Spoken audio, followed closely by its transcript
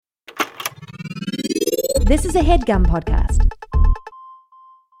This is a HeadGum podcast.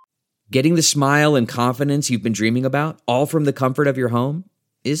 Getting the smile and confidence you've been dreaming about, all from the comfort of your home,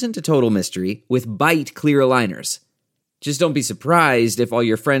 isn't a total mystery with Byte clear aligners. Just don't be surprised if all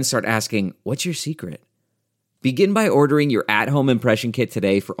your friends start asking, "What's your secret?" Begin by ordering your at-home impression kit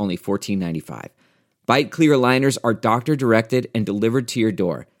today for only $14.95. Byte clear aligners are doctor-directed and delivered to your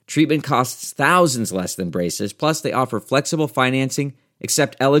door. Treatment costs thousands less than braces, plus they offer flexible financing,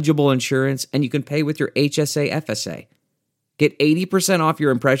 accept eligible insurance, and you can pay with your HSA FSA. Get 80% off your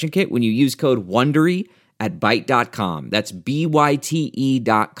impression kit when you use code WONDERY at Byte.com. That's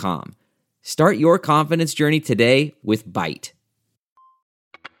BYTE.com. Start your confidence journey today with Byte.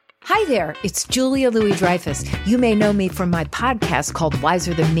 Hi there, it's Julia Louis-Dreyfus. You may know me from my podcast called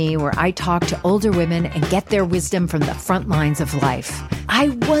Wiser Than Me, where I talk to older women and get their wisdom from the front lines of life. I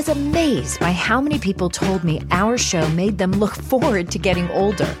was amazed by how many people told me our show made them look forward to getting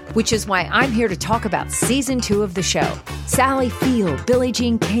older, which is why I'm here to talk about season 2 of the show. Sally Field, Billie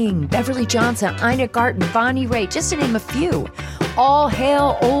Jean King, Beverly Johnson, Ina Garten, Bonnie Raitt, just to name a few. All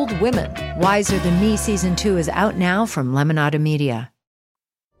hail old women. Wiser Than Me season 2 is out now from Lemonada Media.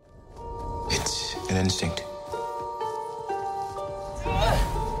 It's an instinct. A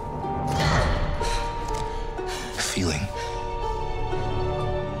feeling.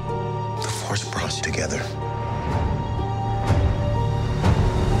 The Force brought us together.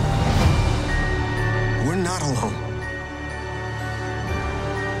 We're not alone.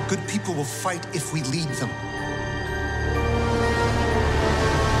 Good people will fight if we lead them.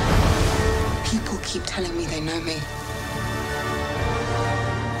 People keep telling me they know me.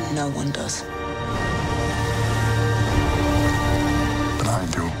 No one does. But I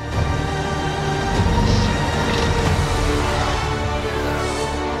do.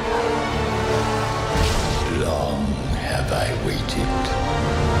 Long have I waited.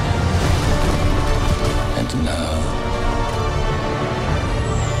 And now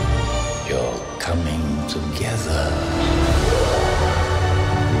you're coming together.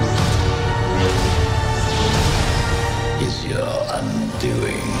 Is your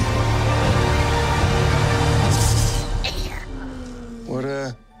undoing. What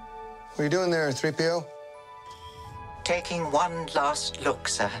are you doing there, 3PO? Taking one last look,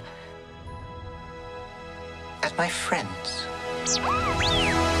 sir. At my friends.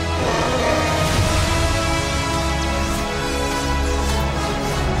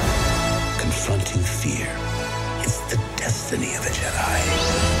 Confronting fear is the destiny of a Jedi.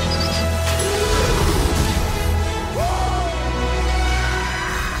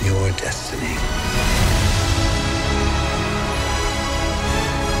 Your destiny.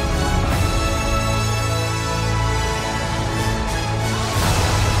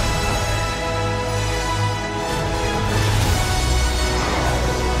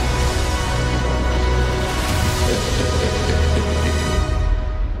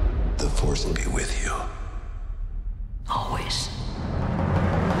 The Force will be with you. Always.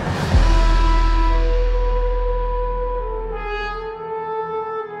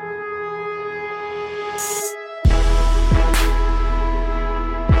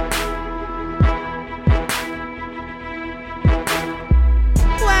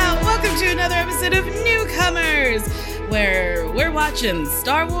 To another episode of Newcomers, where we're watching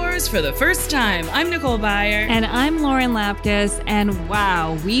Star Wars for the first time. I'm Nicole Byer. And I'm Lauren Lapkus, and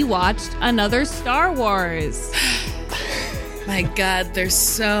wow, we watched another Star Wars. My God, they're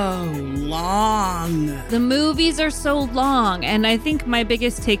so long. The movies are so long, and I think my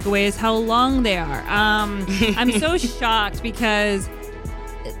biggest takeaway is how long they are. I'm so shocked because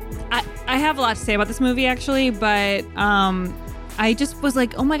I have a lot to say about this movie, actually, but I just was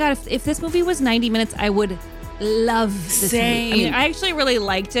like, oh my God, if this movie was 90 minutes, I would love this movie. I mean, I actually really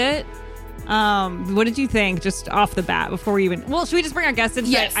liked it. What did you think, just off the bat, before we even... Well, should we just bring our guest in?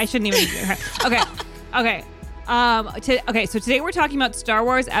 Yes. I shouldn't even... Okay. So today we're talking about Star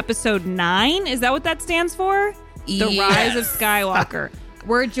Wars Episode 9. Is that what that stands for? The Rise of Skywalker.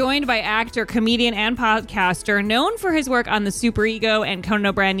 We're joined by actor, comedian, and podcaster known for his work on the Super Ego and Conan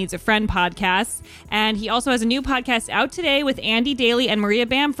O'Brien Needs a Friend podcasts. And he also has a new podcast out today with Andy Daly and Maria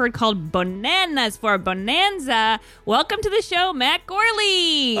Bamford called Bananas for Bonanza. Welcome to the show, Matt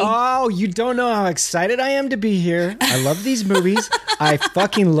Gourley. Oh, you don't know how excited I am to be here. I love these movies. I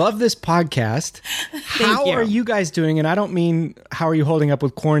fucking love this podcast. How are you guys doing? And I don't mean how are you holding up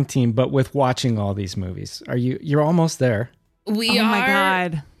with quarantine, but with watching all these movies. You're almost there. We are. Oh my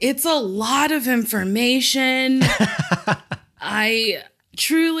God. It's a lot of information. I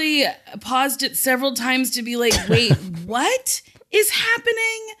truly paused it several times to be like, wait, what is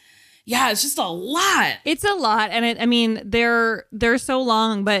happening? Yeah, it's just a lot. It's a lot, and they're so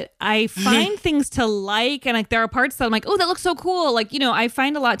long, but I find things to like, and like there are parts that I'm like, oh, that looks so cool. Like, I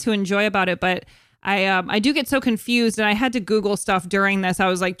find a lot to enjoy about it, but I do get so confused, and I had to Google stuff during this. I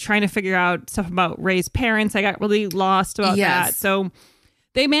was like trying to figure out stuff about Rey's parents. I got really lost about that. So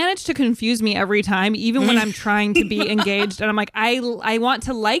they manage to confuse me every time, even when I'm trying to be engaged, and I'm like, I want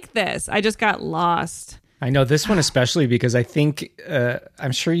to like this. I just got lost. I know this one especially because I think,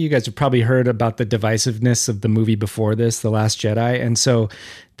 I'm sure you guys have probably heard about the divisiveness of the movie before this, The Last Jedi. And so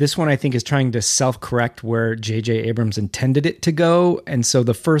this one I think is trying to self-correct where J.J. Abrams intended it to go. And so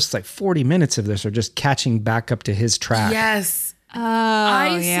the first 40 minutes of this are just catching back up to his track. Yes.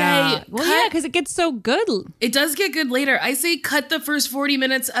 I say, because it gets so good. It does get good later. I say cut the first 40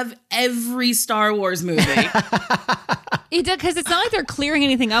 minutes of every Star Wars movie. It does, because it's not like they're clearing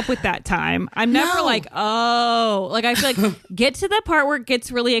anything up with that time. I'm never like, oh, like I feel like get to the part where it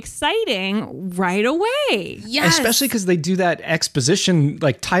gets really exciting right away. Yes. Especially because they do that exposition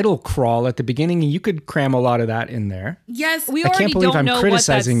title crawl at the beginning, and you could cram a lot of that in there. Yes. We I already can't believe don't I'm know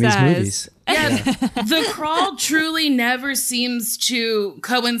criticizing what that these says. movies. Yeah, the crawl truly never seems to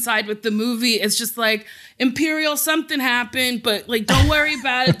coincide with the movie. It's just like Imperial something happened, but don't worry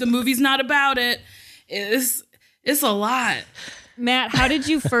about it. The movie's not about it. It's a lot. Matt, how did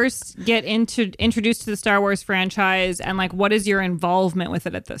you first get introduced to the Star Wars franchise, and what is your involvement with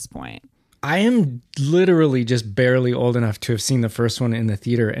it at this point? I am literally just barely old enough to have seen the first one in the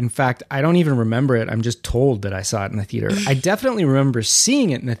theater. In fact, I don't even remember it. I'm just told that I saw it in the theater. I definitely remember seeing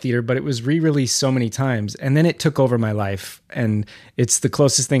it in the theater, but it was re-released so many times. And then it took over my life. And it's the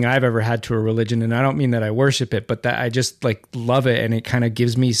closest thing I've ever had to a religion. And I don't mean that I worship it, but that I just love it. And it kind of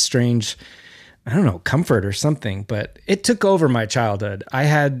gives me strange, I don't know, comfort or something. But it took over my childhood. I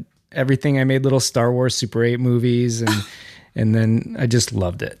had everything. I made little Star Wars Super 8 movies. And then I just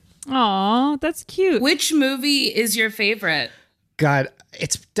loved it. Aw, that's cute. Which movie is your favorite? God,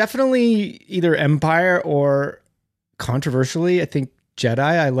 it's definitely either Empire or, controversially, I think Jedi.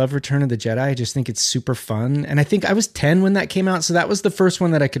 I love Return of the Jedi. I just think it's super fun. And I think I was 10 when that came out. So that was the first one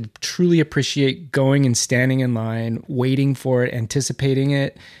that I could truly appreciate going and standing in line, waiting for it, anticipating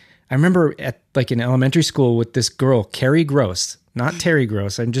it. I remember at in elementary school with this girl, Carrie Gross. Not Terry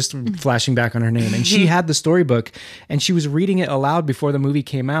Gross. I'm just flashing back on her name. And she had the storybook and she was reading it aloud before the movie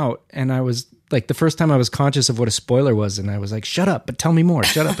came out. And I was the first time I was conscious of what a spoiler was. And I was like, shut up, but tell me more.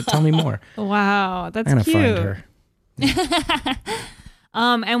 Shut up, but tell me more. Wow, that's I'm cute. gonna find her.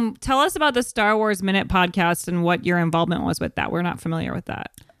 And tell us about the Star Wars Minute podcast and what your involvement was with that. We're not familiar with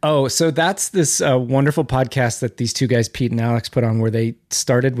that. Oh, so that's this wonderful podcast that these two guys, Pete and Alex, put on where they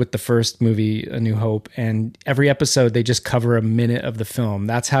started with the first movie, A New Hope, and every episode they just cover a minute of the film.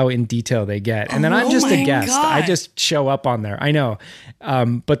 That's how in detail they get. And then I'm just a guest. God. I just show up on there. I know.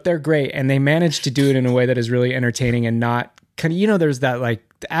 But they're great. And they manage to do it in a way that is really entertaining and not kind of, there's that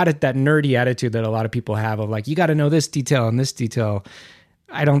that nerdy attitude that a lot of people have of you got to know this detail and this detail.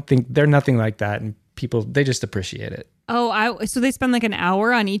 I don't think they're nothing like that. And people, they just appreciate it. Oh, so they spend an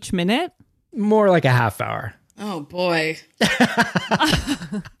hour on each minute? More like a half hour. Oh, boy.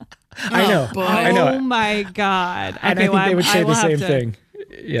 I know. Boy. I know. Oh, my God. And I think they would say the same thing.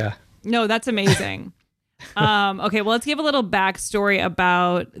 Yeah. No, that's amazing. Okay, well, let's give a little backstory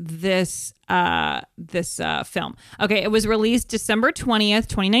about this film. Okay, it was released December 20th,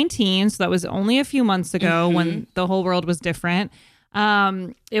 2019, so that was only a few months ago when the whole world was different.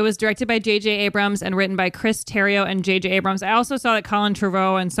 It was directed by J.J. Abrams and written by Chris Terrio and J.J. Abrams. I also saw that Colin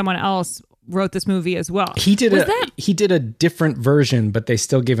Trevorrow and someone else wrote this movie as well. He did a different version, but they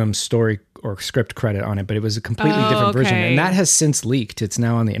still give him story or script credit on it, but it was a completely different version. And that has since leaked. It's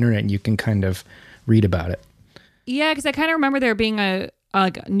now on the internet and you can kind of read about it. Yeah, because I kind of remember there being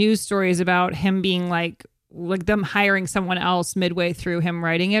news stories about him being them hiring someone else midway through him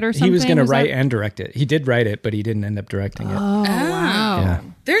writing it or something. He was going to write and direct it. He did write it, but he didn't end up directing it. Oh, wow. Yeah.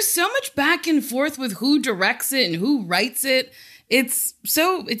 There's so much back and forth with who directs it and who writes it. It's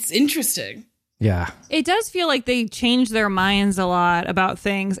interesting. Yeah. It does feel like they change their minds a lot about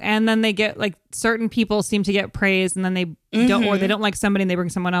things, and then they get certain people seem to get praised, and then they don't, or they don't like somebody and they bring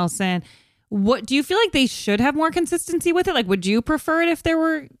someone else in. What do you feel like they should have more consistency with it? Would you prefer it if there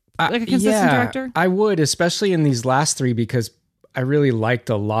were a consistent director? I would, especially in these last three, because I really liked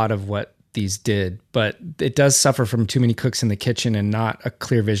a lot of what these did, but it does suffer from too many cooks in the kitchen and not a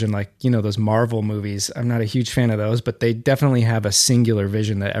clear vision those Marvel movies. I'm not a huge fan of those, but they definitely have a singular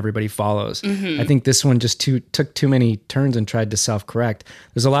vision that everybody follows. I think this one just took too many turns and tried to self-correct.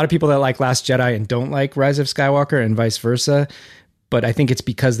 There's a lot of people that like Last Jedi and don't like Rise of Skywalker and vice versa. But I think it's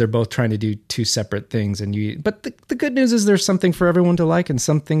because they're both trying to do two separate things. But the good news is there's something for everyone to like and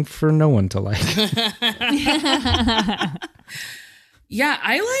something for no one to like. Yeah,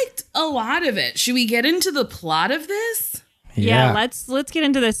 I liked a lot of it. Should we get into the plot of this? Yeah, let's get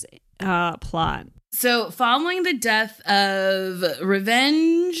into this plot. So, following the death of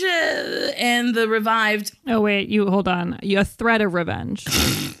Revenge and the revived... Oh, wait, hold on. A threat of revenge.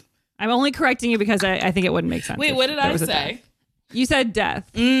 I'm only correcting you because I think it wouldn't make sense. Wait, what did I say? You said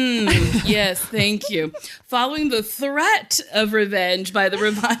death. Yes, thank you. Following the threat of revenge by the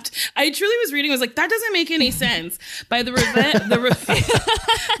revived... I truly was reading, I was like, that doesn't make any sense. By the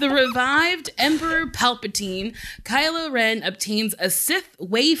revived Emperor Palpatine, Kylo Ren obtains a Sith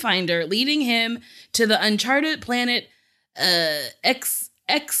Wayfinder, leading him to the uncharted planet Gourley.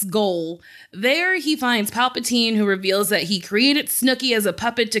 There he finds Palpatine, who reveals that he created Snooky as a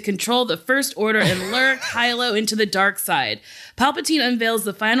puppet to control the First Order and lure Kylo into the dark side. Palpatine unveils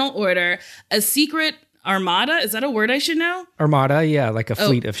the final order, a secret armada. Is that a word I should know? Armada, yeah, like a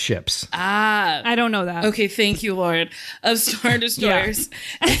fleet of ships. I don't know that. Okay, thank you, Lord. Of Star Destroyers.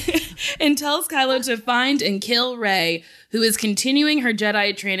 And tells Kylo to find and kill Rey, who is continuing her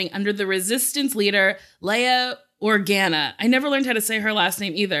Jedi training under the Resistance leader, Leia Organa. I never learned how to say her last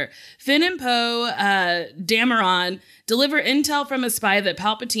name either. Finn and Poe Dameron deliver intel from a spy that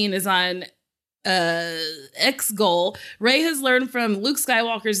Palpatine is on Gourley. Rey has learned from Luke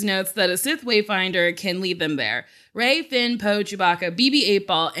Skywalker's notes that a Sith Wayfinder can lead them there. Rey, Finn, Poe, Chewbacca,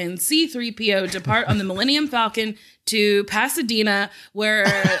 BB-8-Ball, and C-3PO depart on the Millennium Falcon to Pasadena, where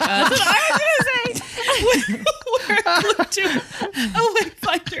That's what I was going to say. where a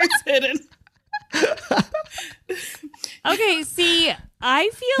Wayfinder is hidden. Okay, see, I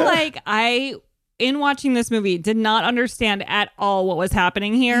feel like in watching this movie, did not understand at all what was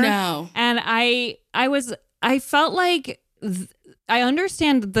happening here. No. And I felt like I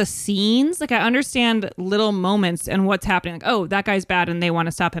understand the scenes, like I understand little moments and what's happening. Like, oh, that guy's bad and they want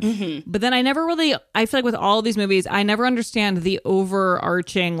to stop him. Mm-hmm. But then I feel like with all of these movies, I never understand the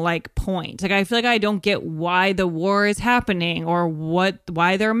overarching like point. Like I feel like I don't get why the war is happening or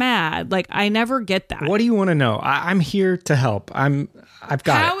why they're mad. Like I never get that. What do you want to know? I'm here to help. I've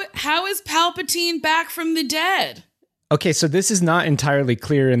got it. How is Palpatine back from the dead? Okay, so this is not entirely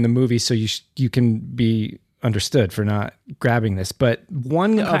clear in the movie, so you can be understood for not grabbing this, but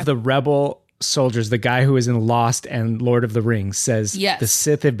one of the rebel soldiers, the guy who is in Lost and Lord of the Rings, says the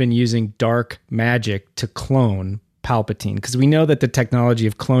Sith have been using dark magic to clone Palpatine, because we know that the technology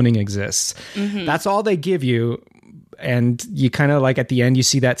of cloning exists. Mm-hmm. That's all they give you. And you kind of like at the end, you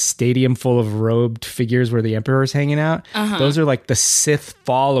see that stadium full of robed figures where the Emperor is hanging out. Uh-huh. Those are like the Sith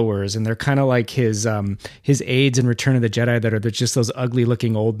followers, and they're kind of like his aides in Return of the Jedi that are just those ugly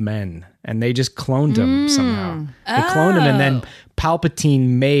looking old men. And they just cloned him somehow. They cloned him, and then Palpatine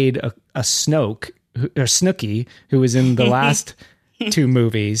made a Snooky, who was in the last two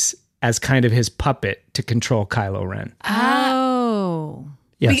movies, as kind of his puppet to control Kylo Ren. Oh.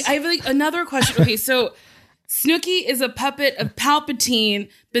 Yes. Wait, I have like another question. Okay, so Snooky is a puppet of Palpatine,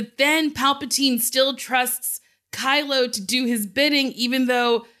 but then Palpatine still trusts Kylo to do his bidding, even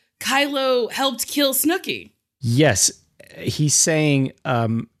though Kylo helped kill Snooky. Yes. He's saying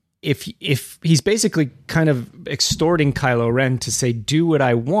if he's basically kind of extorting Kylo Ren to say, do what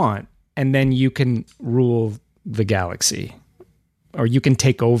I want, and then you can rule the galaxy, or you can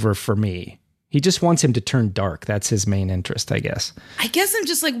take over for me. He just wants him to turn dark. That's his main interest, I guess. I guess I'm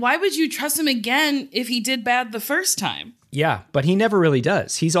just like, why would you trust him again if he did bad the first time? Yeah, but he never really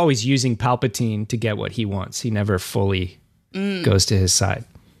does. He's always using Palpatine to get what he wants. He never fully goes to his side.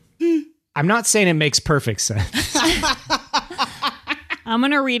 I'm not saying it makes perfect sense. I'm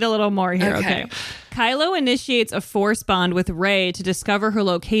going to read a little more here. Okay. Kylo initiates a force bond with Rey to discover her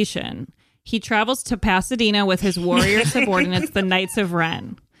location. He travels to Pasadena with his warrior subordinates, the Knights of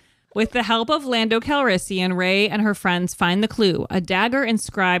Ren. With the help of Lando Calrissian, Rey and her friends find the clue, a dagger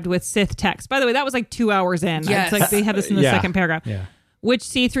inscribed with Sith text. By the way, that was like 2 hours in. Yes. It's like they had this in the second paragraph. Yeah. Which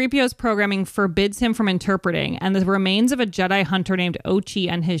C-3PO's programming forbids him from interpreting, and the remains of a Jedi hunter named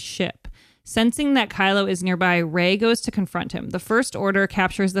Ochi and his ship. Sensing that Kylo is nearby, Rey goes to confront him. The First Order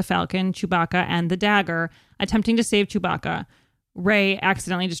captures the Falcon, Chewbacca, and the dagger, attempting to save Chewbacca. Rey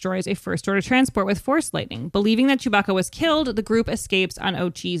accidentally destroys a First Order transport with Force lightning. Believing that Chewbacca was killed, the group escapes on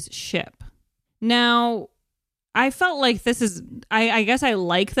Ochi's ship. Now, I felt like this is... I guess I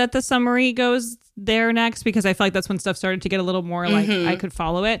like that the summary goes there next, because I feel like that's when stuff started to get a little more like I could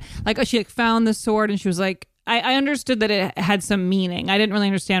follow it. Like, she found the sword and she was like... I understood that it had some meaning. I didn't really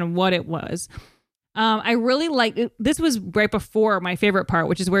understand what it was. I really like this was right before my favorite part,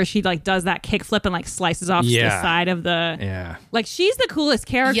 which is where she like does that kickflip and like slices off the side of the. Yeah. Like she's the coolest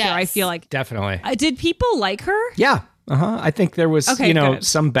character. I feel like definitely. Did people like her? Yeah. I think there was good.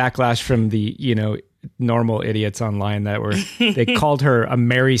 some backlash from the normal idiots online that were they called her a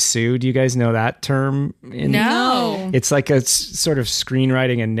Mary Sue. Do you guys know that term? No. It's like a sort of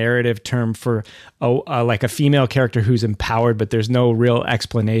screenwriting and narrative term for like a female character who's empowered, but there's no real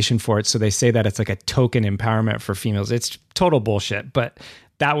explanation for it. So they say that it's like a token empowerment for females. It's total bullshit, but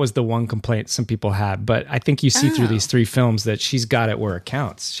that was the one complaint some people had. But I think you see through these 3 films that she's got it where it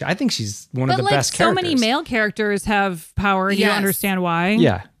counts. I think she's one of the best characters. So many male characters have power. And you don't understand why.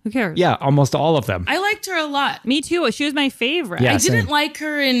 Yeah. Who cares? Yeah, almost all of them. I liked her a lot. Me too. She was my favorite. Yeah, I didn't like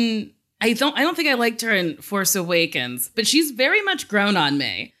her in... I don't think I liked her in Force Awakens, but she's very much grown on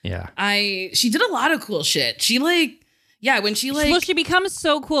me. Yeah. She did a lot of cool shit. She when she well, she becomes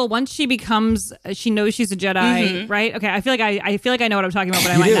so cool once she knows she's a Jedi, right? Okay, I feel like I know what I'm talking about,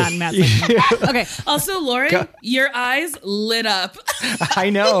 but I might not. Matt's okay. Also, Lauren, your eyes lit up.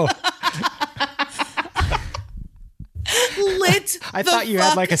 I know. Lit. I thought you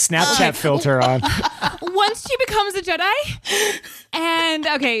had like a Snapchat filter on. Once she becomes a Jedi, and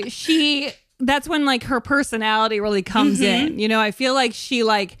that's when like her personality really comes in. I feel like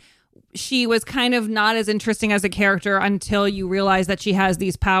she was kind of not as interesting as a character until you realize that she has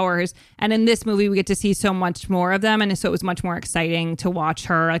these powers. And in this movie, we get to see so much more of them. And so it was much more exciting to watch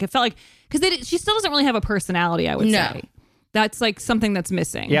her. Like it felt like, because she still doesn't really have a personality, I would say. That's like something that's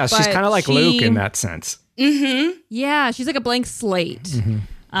missing. Yeah, she's kind of like Luke in that sense. Yeah, she's like a blank slate.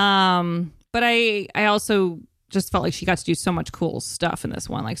 But I also just felt like she got to do so much cool stuff in this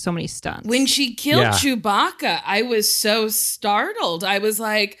one, like so many stunts. When she killed Chewbacca, I was so startled. I was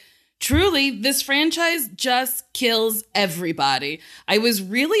like, truly, this franchise just kills everybody. I was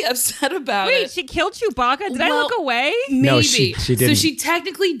really upset about it. Wait, she killed Chewbacca? Did I look away? Maybe. No, she didn't. So she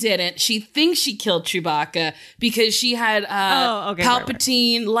technically didn't. She thinks she killed Chewbacca because she had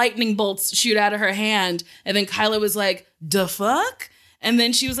Palpatine lightning bolts shoot out of her hand. And then Kylo was like, "Da fuck?" And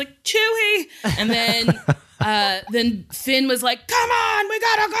then she was like, "Chewie." And then Finn was like, "Come on, we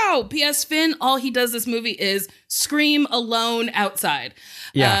gotta go." P.S. Finn, all he does this movie is scream alone outside.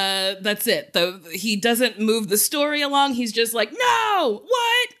 Yeah. That's it. He doesn't move the story along. He's just like, "No,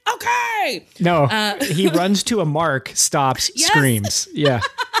 what? Okay." No, he runs to a mark, stops, screams. Yeah.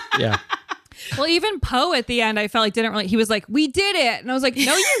 Well, even Poe at the end, I felt like he was like, "We did it." And I was like,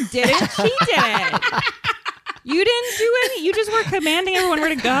 "No, you didn't. She did it. You didn't do any. You just were commanding everyone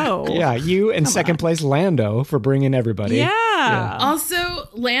where to go." Yeah, you and second place Lando for bringing everybody. Yeah. Also,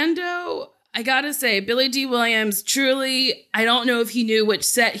 Lando, I gotta say, Billy D. Williams, truly, I don't know if he knew which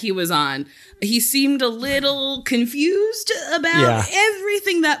set he was on. He seemed a little confused about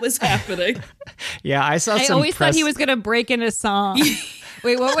everything that was happening. Yeah, I always thought he was going to break into song.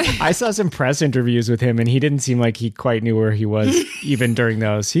 Wait, what? I saw some press interviews with him, and he didn't seem like he quite knew where he was even during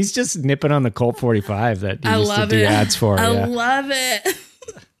those. He's just nipping on the Colt 45 that he used to do ads for. I love it.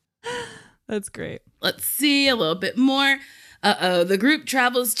 That's great. Let's see a little bit more. The group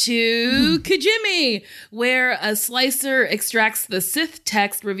travels to Kijimi, where a slicer extracts the Sith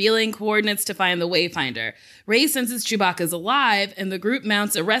text revealing coordinates to find the Wayfinder. Rey senses Chewbacca's alive, and the group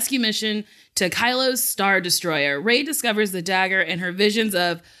mounts a rescue mission to Kylo's Star Destroyer. Rey discovers the dagger and her visions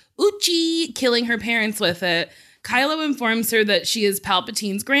of Uchi killing her parents with it. Kylo informs her that she is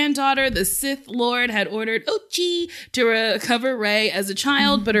Palpatine's granddaughter. The Sith Lord had ordered Uchi to recover Rey as a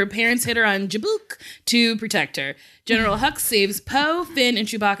child, but her parents hid her on Jabook to protect her. General Hux saves Poe, Finn, and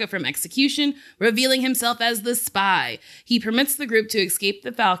Chewbacca from execution, revealing himself as the spy. He permits the group to escape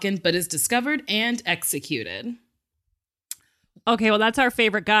the Falcon, but is discovered and executed. Okay, well, that's our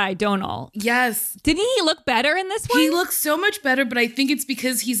favorite guy, Donal. Yes. Didn't he look better in this one? He looks so much better, but I think it's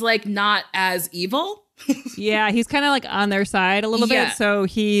because he's, like, not as evil. Yeah, he's kind of, like, on their side a little bit, so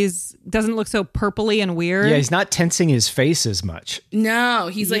doesn't look so purpley and weird. Yeah, he's not tensing his face as much. No,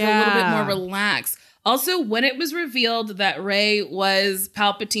 he's, like, a little bit more relaxed. Also, when it was revealed that Rey was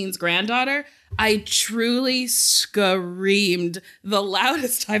Palpatine's granddaughter, I truly screamed the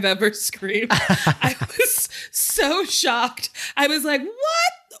loudest I've ever screamed. I was so shocked. I was like,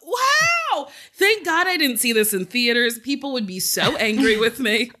 what? Wow. Thank God I didn't see this in theaters. People would be so angry with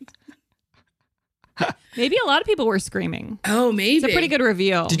me. Maybe a lot of people were screaming. Oh, maybe. It's a pretty good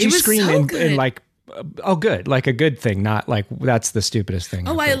reveal. Did you scream in like, oh, good, like a good thing, not like that's the stupidest thing?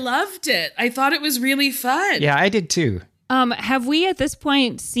 Oh, I loved it. I thought it was really fun. Yeah, I did too. Have we at this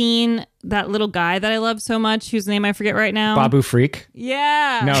point seen that little guy that I love so much, whose name I forget right now? Babu Freak?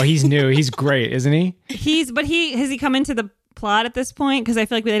 Yeah. No, he's new. He's great, isn't he? Has he come into the plot at this point? Because I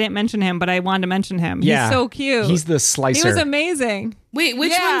feel like they didn't mention him, but I wanted to mention him. Yeah. He's so cute. He's the slicer. He was amazing. Wait,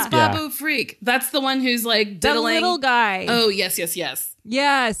 which one's Babu Freak? That's the one who's like diddling. The little guy. Oh, yes.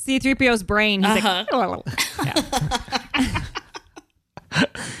 Yeah, C-3PO's brain. He's like,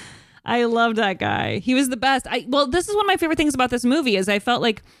 I love that guy. He was the best. Well, this is one of my favorite things about this movie is I felt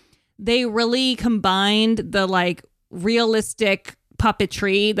like they really combined the like realistic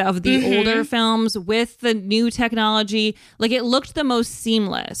puppetry of the older films with the new technology. Like it looked the most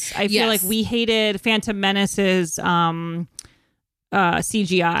seamless. I feel like we hated Phantom Menace's CGI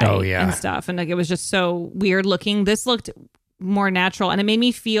and stuff, and like it was just so weird looking. This looked more natural, and it made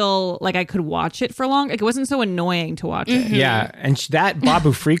me feel like I could watch it for long. Like it wasn't so annoying to watch it. Yeah, and that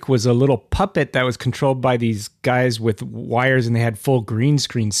Babu Freak was a little puppet that was controlled by these guys with wires, and they had full green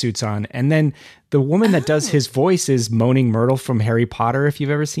screen suits on. And then the woman that does his voice is Moaning Myrtle from Harry Potter, if you've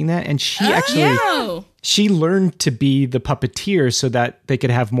ever seen that. And she she learned to be the puppeteer so that they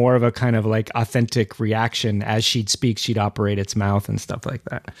could have more of a kind of like authentic reaction. As she'd speak, she'd operate its mouth and stuff like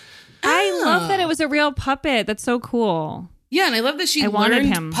that. I love that it was a real puppet. That's so cool. Yeah, and I love that she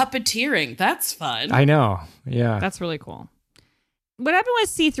learned puppeteering. That's fun. I know. Yeah. That's really cool. What happened with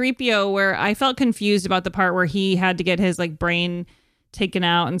C-3PO where I felt confused about the part where he had to get his like brain taken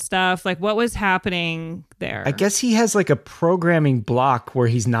out and stuff? Like what was happening there? I guess he has like a programming block where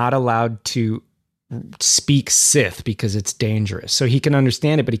he's not allowed to speak Sith because it's dangerous. So he can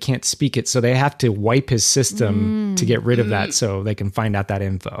understand it, but he can't speak it. So they have to wipe his system to get rid of that so they can find out that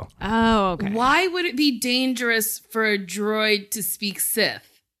info. Oh, okay. Why would it be dangerous for a droid to speak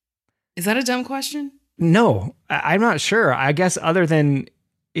Sith? Is that a dumb question? No, I'm not sure. I guess other than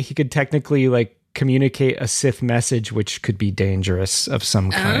he could technically like communicate a Sith message, which could be dangerous of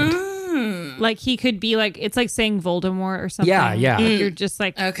some kind. Like he could be like, it's like saying Voldemort or something. Yeah. Like you're just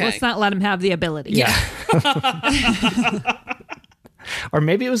like, let's not let him have the ability. Yeah. Or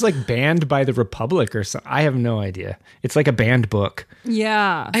maybe it was like banned by the Republic or something. I have no idea. It's like a banned book.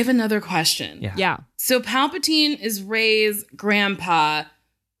 Yeah. I have another question. Yeah. So Palpatine is Rey's grandpa.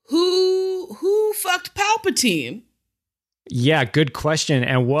 Who fucked Palpatine? Yeah, good question.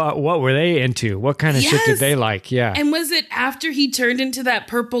 And what were they into? What kind of shit did they like? Yeah. And was it after he turned into that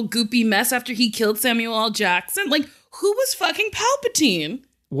purple goopy mess after he killed Samuel L. Jackson? Like, who was fucking Palpatine?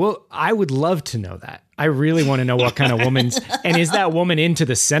 Well, I would love to know that. I really want to know what kind of woman's... And is that woman into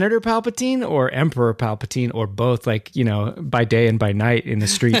the Senator Palpatine or Emperor Palpatine or both, like, you know, by day and by night in the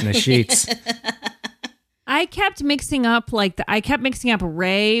street in the sheets? I kept mixing up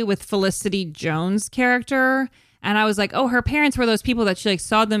Rey with Felicity Jones' character. And I was like, oh, her parents were those people that she like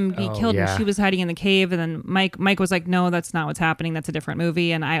saw them be killed and she was hiding in the cave. And then Mike was like, no, that's not what's happening. That's a different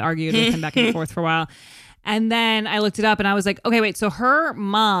movie. And I argued with him back and forth for a while. And then I looked it up and I was like, okay, wait. So her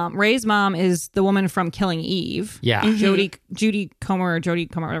mom, Rey's mom, is the woman from Killing Eve. Yeah. Judy Comer,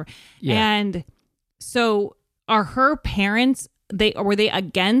 whatever. Yeah. And so are her parents, were they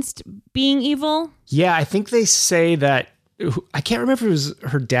against being evil? Yeah, I think they say that, I can't remember if it was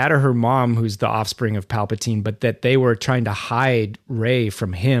her dad or her mom who's the offspring of Palpatine, but that they were trying to hide Rey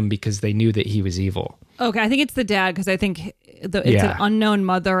from him because they knew that he was evil. Okay, I think it's the dad because I think it's an unknown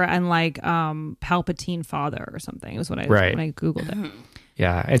mother and like Palpatine father or something. It was when I Googled it.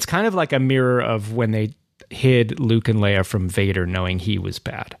 Yeah, it's kind of like a mirror of when they hid Luke and Leia from Vader knowing he was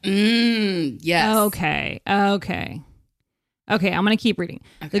bad. Yes. Okay, I'm going to keep reading.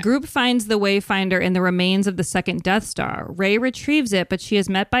 Okay. The group finds the Wayfinder in the remains of the second Death Star. Rey retrieves it, but she is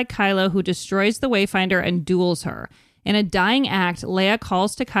met by Kylo, who destroys the Wayfinder and duels her. In a dying act, Leia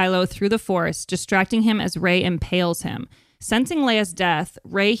calls to Kylo through the Force, distracting him as Rey impales him. Sensing Leia's death,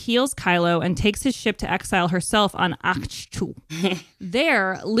 Rey heals Kylo and takes his ship to exile herself on Ahch-To.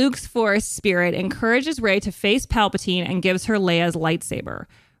 There, Luke's Force spirit encourages Rey to face Palpatine and gives her Leia's lightsaber.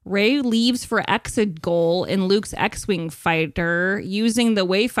 Rey leaves for Exegol in Luke's X-Wing fighter using the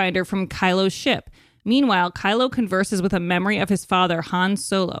Wayfinder from Kylo's ship. Meanwhile, Kylo converses with a memory of his father, Han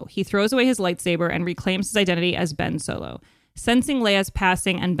Solo. He throws away his lightsaber and reclaims his identity as Ben Solo. Sensing Leia's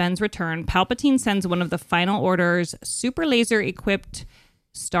passing and Ben's return, Palpatine sends one of the Final Order's super laser-equipped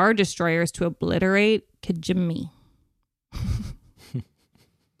Star Destroyers to obliterate Kijimi.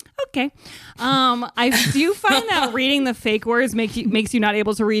 Okay. I do find that reading the fake words makes you not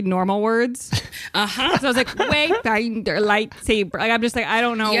able to read normal words. So I was like, Wayfinder, lightsaber. Like, I'm just like, I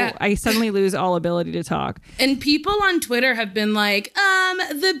don't know. Yeah. I suddenly lose all ability to talk. And people on Twitter have been like,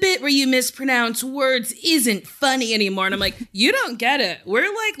 the bit where you mispronounce words isn't funny anymore. And I'm like, you don't get it. We're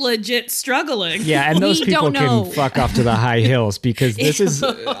like legit struggling. Yeah, and those people can fuck off to the high hills because this is,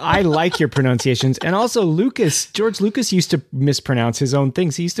 I like your pronunciations. And also George Lucas used to mispronounce his own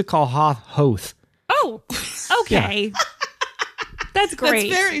things. He used to call Hoth Hoth. Oh, okay. That's great.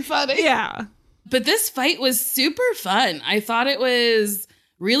 That's very funny. Yeah. But this fight was super fun. I thought it was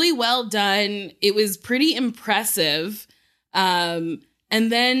really well done. It was pretty impressive. And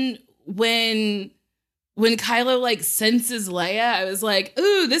then when Kylo like senses Leia, I was like,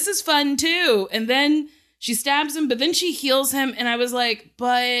 ooh, this is fun too. And then she stabs him, but then she heals him. And I was like,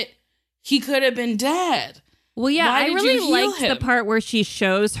 but he could have been dead. Well, yeah, Why I did really you heal liked him? the part where she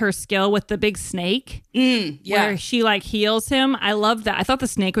shows her skill with the big snake. Where she like heals him. I love that. I thought the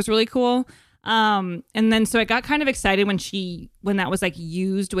snake was really cool. And then so I got kind of excited when that was like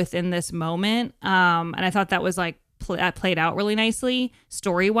used within this moment. And I thought that was like played out really nicely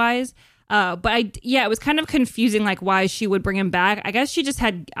story wise. But it was kind of confusing, like why she would bring him back. I guess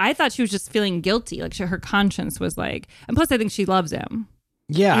I thought she was just feeling guilty. Like her conscience was like, and plus I think she loves him.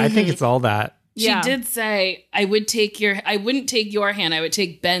 Yeah, I think it's all that. She did say, I wouldn't take your hand. I would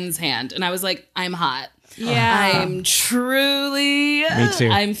take Ben's hand. And I was like, I'm hot. Yeah. I'm truly. Me too.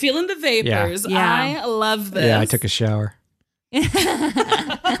 I'm feeling the vapors. Yeah. I love this. Yeah, I took a shower.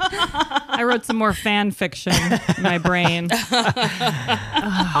 I wrote some more fan fiction in my brain.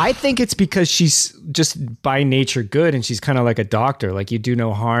 I think it's because she's just by nature good and she's kind of like a doctor. Like you do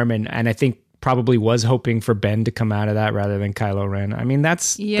no harm. And I think probably was hoping for Ben to come out of that rather than Kylo Ren. I mean,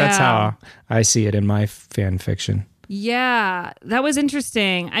 that's how I see it in my fan fiction. Yeah, that was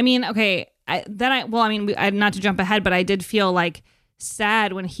interesting. I mean, okay, not to jump ahead, but I did feel like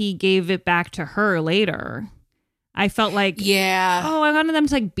sad when he gave it back to her later. I felt like, I wanted them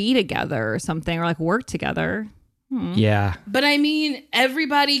to like be together or something, or like work together. Yeah. But I mean,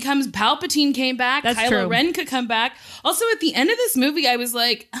 everybody comes. Palpatine came back. That's Kylo true. Ren could come back. Also, at the end of this movie, I was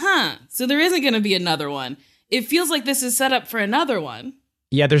like, so there isn't going to be another one. It feels like this is set up for another one.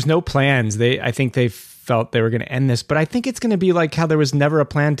 Yeah, there's no plans. I think they felt they were going to end this, but I think it's going to be like how there was never a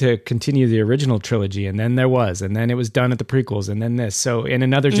plan to continue the original trilogy, and then there was, and then it was done at the prequels, and then this. So in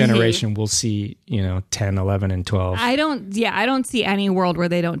another generation, we'll see, 10, 11, and 12. I don't see any world where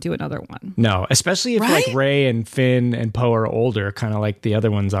they don't do another one. No, especially if like Rey and Finn and Poe are older, kind of like the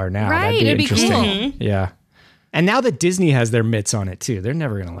other ones are now. Right, That'd it'd be be interesting. cool. Yeah. And now that Disney has their mitts on it too, they're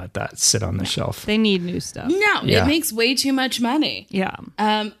never going to let that sit on the shelf. They need new stuff. No, Yeah. it makes way too much money. Yeah.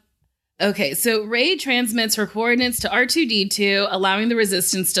 Okay, so Rey transmits her coordinates to R2-D2, allowing the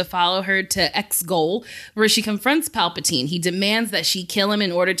Resistance to follow her to X-Goal, where she confronts Palpatine. He demands that she kill him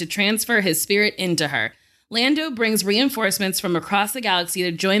in order to transfer his spirit into her. Lando brings reinforcements from across the galaxy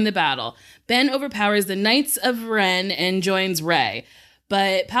to join the battle. Ben overpowers the Knights of Ren and joins Rey.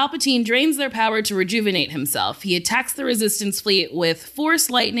 But Palpatine drains their power to rejuvenate himself. He attacks the Resistance fleet with Force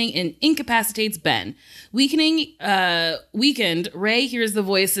lightning and incapacitates Ben. Weakened, Rey hears the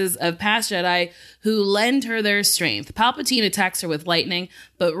voices of past Jedi who lend her their strength. Palpatine attacks her with lightning,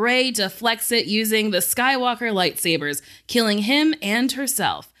 but Rey deflects it using the Skywalker lightsabers, killing him and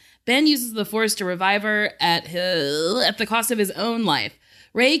herself. Ben uses the Force to revive her at the cost of his own life.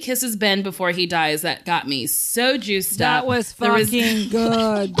 Rey kisses Ben before he dies. That got me so juiced up. That was fucking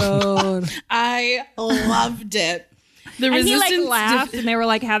good, dude. I loved it. The And he Resistance like laughed and they were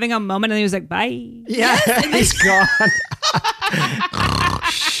like having a moment and he was like, bye. Yeah, he's gone.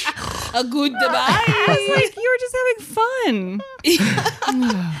 A good goodbye. I was like, you were just having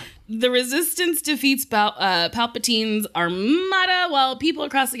fun. The Resistance defeats Palpatine's armada while people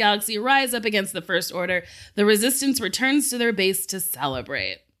across the galaxy rise up against the First Order. The Resistance returns to their base to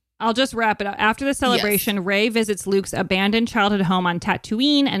celebrate. I'll just wrap it up. After the celebration, Rey visits Luke's abandoned childhood home on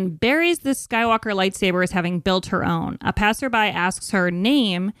Tatooine and buries the Skywalker lightsaber as having built her own. A passerby asks her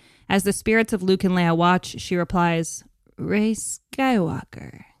name. As the spirits of Luke and Leia watch, she replies, Rey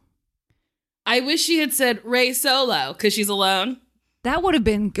Skywalker. I wish she had said Rey Solo because she's alone. That would have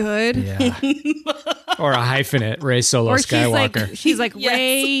been good. Yeah. Or a hyphenate, Rey Solo Or Skywalker. she's like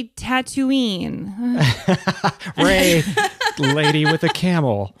Rey Tatooine. Rey, lady with a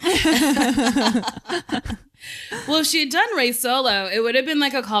camel. Well, if she had done Rey Solo, it would have been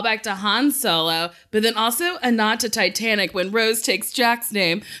like a callback to Han Solo, but then also a nod to Titanic when Rose takes Jack's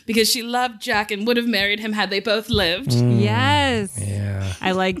name because she loved Jack and would have married him had they both lived. Yes. Yeah.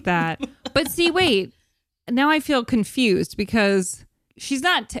 I like that. But see, wait. Now I feel confused because she's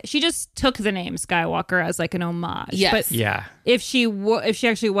not. She just took the name Skywalker as like an homage. Yes. But Yeah. if she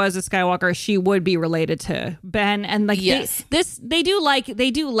actually was a Skywalker, she would be related to Ben. And like they do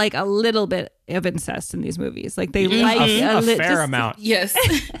like a little bit of incest in these movies. Like they like a fair amount. Yes.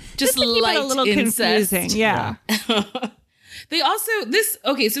 Just to keep light it a little incest. confusing. Yeah. They also,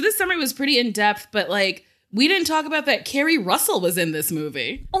 so this summary was pretty in-depth, but like, we didn't talk about that Carrie Russell was in this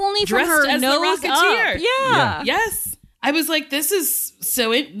movie. Only from dressed her as nose the Rocketeer. up. Yeah. Yes. I was like, this is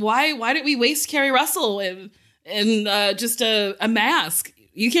so why did we waste Carrie Russell? in just a mask.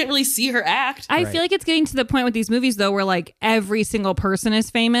 You can't really see her act. I feel like it's getting to the point with these movies, though, where like every single person is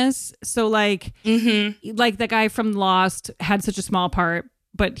famous. So like, like the guy from Lost had such a small part,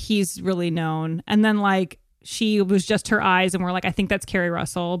 but he's really known. And then like she was just her eyes, and we're like, I think that's Kerry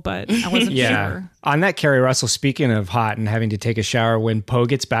Russell, but I wasn't sure. On that Kerry Russell, speaking of hot and having to take a shower, when Poe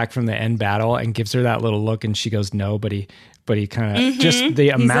gets back from the end battle and gives her that little look, and she goes no, but he kind of just the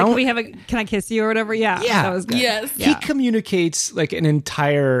amount. He's like, can I kiss you or whatever? Yeah, that was good. Yes, he communicates like an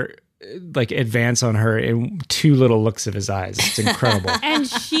entire like advance on her in 2 little looks of his eyes. It's incredible. And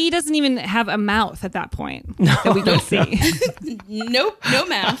she doesn't even have a mouth at that point that we can see. Nope, no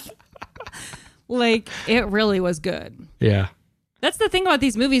mouth. Like, it really was good. Yeah. That's the thing about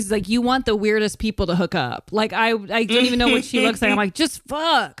these movies, is like, you want the weirdest people to hook up. Like, I don't even know what she looks like. I'm like, just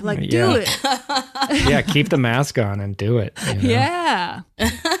fuck. Like, do it. Yeah, keep the mask on and do it. You know? Yeah.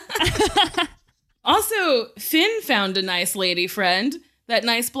 Also, Finn found a nice lady friend. That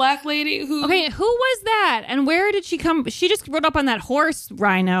nice black lady who... Okay, who was that? And where did she come? She just rode up on that horse,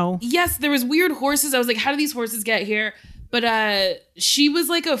 Rhino. Yes, there was weird horses. I was like, how do these horses get here? But she was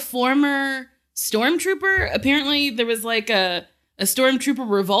like a former stormtrooper. Apparently there was like a stormtrooper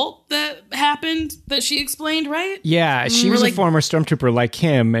revolt that happened that she explained, right? Yeah, she was a former stormtrooper like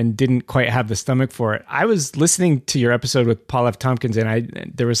him and didn't quite have the stomach for it. I was listening to your episode with Paul F. Tompkins,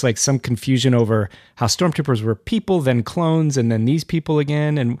 and there was like some confusion over how stormtroopers were people, then clones, and then these people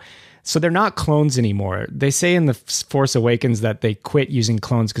again. And so they're not clones anymore. They say in The Force Awakens that they quit using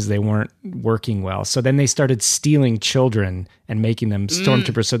clones because they weren't working well. So then they started stealing children and making them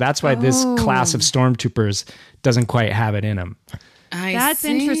stormtroopers. So that's why this class of stormtroopers doesn't quite have it in them. That's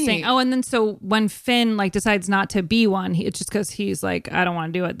interesting. Oh, and then so when Finn like decides not to be one, it's just because he's like, I don't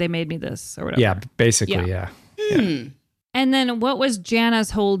want to do it. They made me this or whatever. Yeah, basically, yeah. And then what was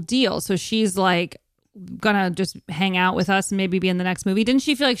Jana's whole deal? So she's like gonna just hang out with us and maybe be in the next movie. Didn't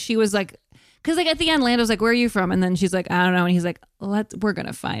she feel like she was like, because like at the end, Lando's like, where are you from? And then she's like, I don't know. And he's like, we're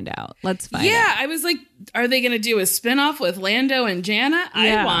gonna find out. Let's find out. Yeah, I was like, are they gonna do a spinoff with Lando and Jana?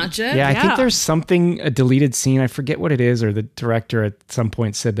 Yeah. I watch it. Yeah, I think there's something, a deleted scene, I forget what it is, or the director at some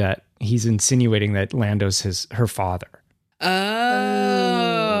point said that he's insinuating that Lando's her father.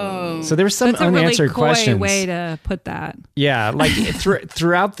 Oh. So there's some That's unanswered a really coy questions. way to put that. Yeah, like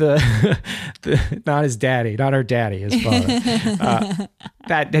throughout the not his daddy, not her daddy, his father.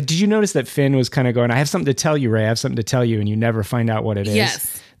 That did you notice that Finn was kind of going, I have something to tell you, Ray, I have something to tell you, and you never find out what it is?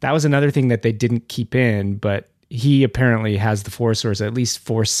 Yes. That was another thing that they didn't keep in, but he apparently has the Force, or is at least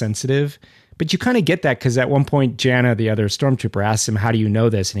Force sensitive. But you kind of get that because at one point, Jana, the other stormtrooper, asks him, how do you know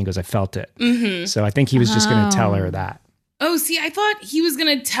this? And he goes, I felt it. Mm-hmm. So I think he was just going to tell her that. Oh, see, I thought he was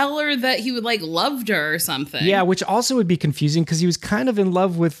going to tell her that he would like loved her or something. Yeah, which also would be confusing because he was kind of in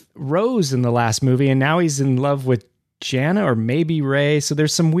love with Rose in the last movie, and now he's in love with Jana or maybe Rey. So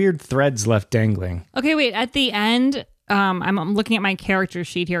there's some weird threads left dangling. Okay, wait. At the end, I'm looking at my character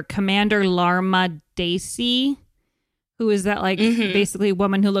sheet here. Commander Larma Daisy, who is that like basically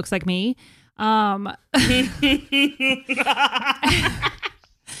woman who looks like me. At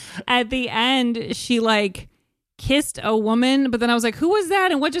the end, she like kissed a woman, but then I was like, who was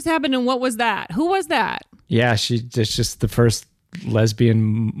that? And what just happened? And what was that? Who was that? Yeah, it's just the first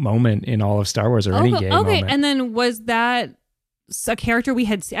lesbian moment in all of Star Wars, or any gay moment. Okay, and then was that a character we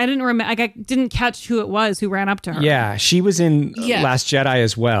had seen? I didn't remember. Like, I didn't catch who it was who ran up to her. Yeah, she was in Last Jedi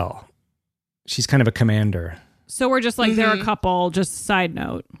as well. She's kind of a commander. So we're just like, they're a couple, just side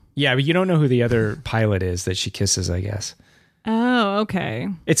note. Yeah, but you don't know who the other pilot is that she kisses, I guess. Oh, okay.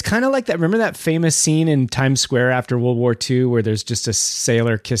 It's kind of like that. Remember that famous scene in Times Square after World War II where there's just a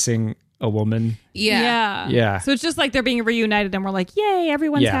sailor kissing a woman? Yeah. So it's just like they're being reunited and we're like, yay,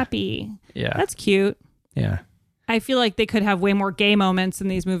 everyone's happy. Yeah. That's cute. Yeah. I feel like they could have way more gay moments in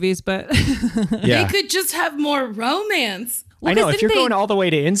these movies, but they could just have more romance. Well, I know, if you're going all the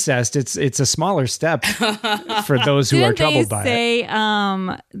way to incest, it's a smaller step for those who are troubled by it. Didn't they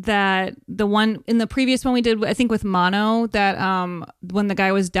say that the one in the previous one we did, I think with Mono, that when the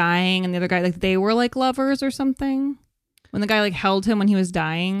guy was dying and the other guy, like they were like lovers or something? When the guy like held him when he was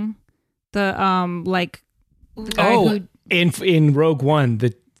dying, the guy in Rogue One,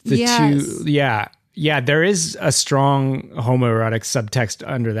 the two, yeah, there is a strong homoerotic subtext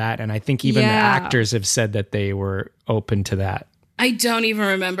under that, and I think even the actors have said that they were open to that. I don't even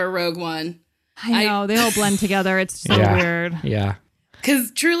remember Rogue One. I know, they all blend together. It's so weird. Yeah.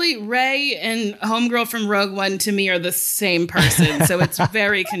 Because truly, Rey and Homegirl from Rogue One to me are the same person, so it's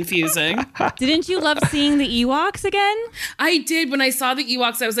very confusing. Didn't you love seeing the Ewoks again? I did. When I saw the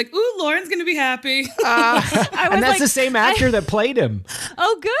Ewoks, I was like, ooh, Lauren's going to be happy. And that's the same actor that played him.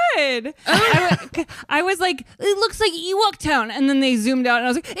 Oh, good. I was like, it looks like Ewok Town. And then they zoomed out and I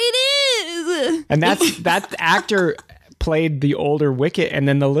was like, it is. And that actor played the older Wicket, and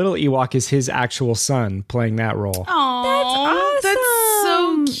then the little Ewok is his actual son playing that role. Oh, that's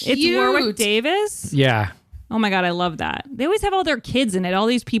awesome. That's so cute. It's Warwick Davis? Yeah. Oh my God, I love that. They always have all their kids in it. All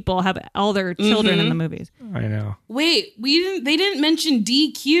these people have all their children in the movies. I know. Wait, they didn't mention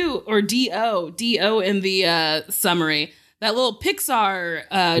DQ or DO in the summary. That little Pixar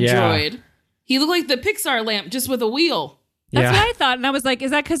droid. He looked like the Pixar lamp just with a wheel. That's what I thought. And I was like,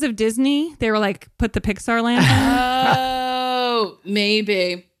 is that because of Disney? They were like, put the Pixar lamp on? Oh,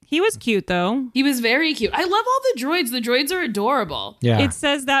 maybe. He was cute, though. He was very cute. I love all the droids. The droids are adorable. Yeah. It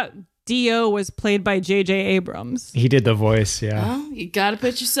says that D.O. was played by J.J. Abrams. He did the voice, yeah. Well, you got to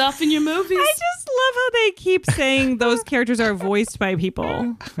put yourself in your movies. I just love how they keep saying those characters are voiced by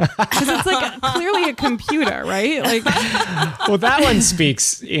people. Because it's like clearly a computer, right? Like, well, that one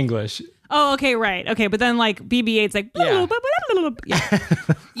speaks English. Oh, okay, right. Okay, but then like BB-8's like... Yeah, and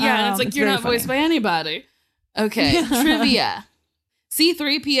it's like, you're not voiced by anybody. Okay, trivia.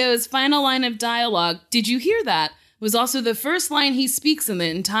 C-3PO's final line of dialogue, did you hear that? Was also the first line he speaks in the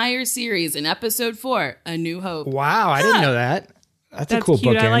entire series in episode 4, A New Hope. Wow, I didn't know that. That's a cool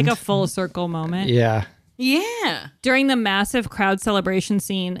cute. bookend. I like a full circle moment. Yeah. Yeah. During the massive crowd celebration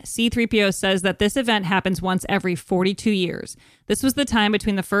scene, C-3PO says that this event happens once every 42 years. This was the time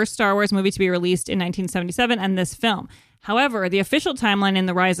between the first Star Wars movie to be released in 1977 and this film. However, the official timeline in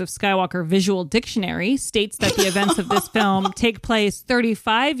the Rise of Skywalker Visual Dictionary states that the events of this film take place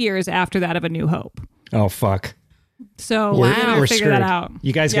 35 years after that of A New Hope. Oh, fuck. So we're figure that out.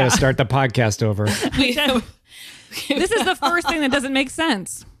 You guys got to start the podcast over. This is the first thing that doesn't make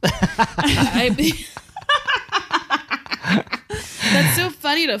sense. That's so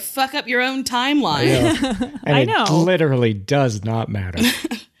funny to fuck up your own timeline. I know. It literally does not matter.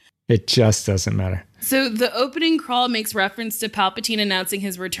 It just doesn't matter. So the opening crawl makes reference to Palpatine announcing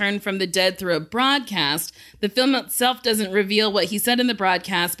his return from the dead through a broadcast. The film itself doesn't reveal what he said in the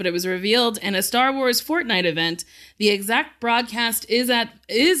broadcast, but it was revealed in a Star Wars Fortnite event. The exact broadcast is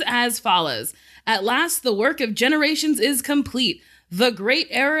as follows. At last, the work of generations is complete. The great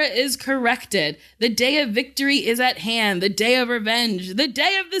era is corrected. The day of victory is at hand. The day of revenge. The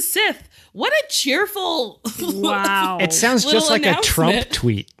day of the Sith. What a cheerful... Wow. It sounds just like a Trump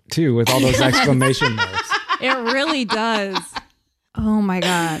tweet, too, with all those exclamation marks. It really does. Oh, my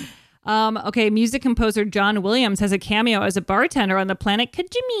God. Okay, music composer John Williams has a cameo as a bartender on the planet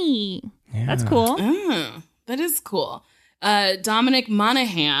Kijimi. Yeah. That's cool. That is cool. Dominic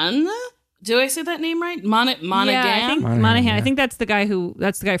Monaghan... Do I say that name right? Monaghan? Yeah, I think Monaghan. I think that's the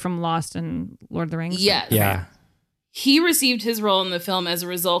guy from Lost and Lord of the Rings. Yes. Yeah. He received his role in the film as a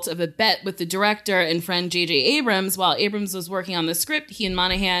result of a bet with the director and friend J.J. Abrams. While Abrams was working on the script, he and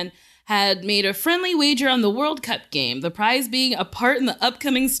Monaghan had made a friendly wager on the World Cup game, the prize being a part in the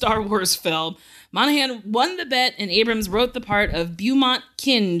upcoming Star Wars film. Monaghan won the bet, and Abrams wrote the part of Beaumont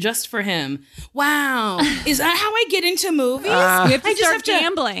Kin just for him. Wow. Is that how I get into movies? We have to I just start have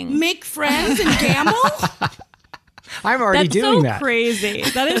gambling. To make friends and gamble? I'm already doing that. That's so crazy.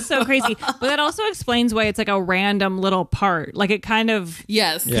 That is so crazy. But that also explains why it's like a random little part. Like it kind of...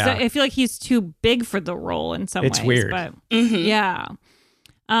 Yes. Yeah. I feel like he's too big for the role in some ways. It's weird. But yeah.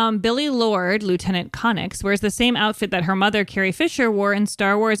 Billy Lord, Lieutenant Connix, wears the same outfit that her mother, Carrie Fisher, wore in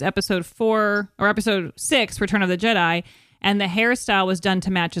Star Wars Episode 4 or Episode 6, Return of the Jedi, and the hairstyle was done to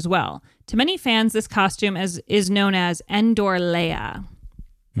match as well. To many fans, this costume is known as Endor Leia.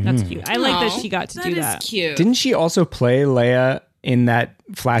 That's cute. I like that she got to do that. That is cute. Didn't she also play Leia in that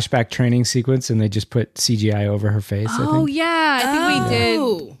flashback training sequence and they just put CGI over her face? Oh, yeah. I think we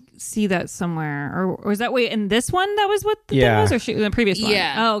did did see that somewhere. Or was that in this one that was what the thing was? Or in the previous one?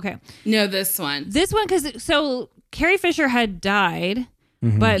 Yeah. Oh, okay. No, this one. This one, because so Carrie Fisher had died,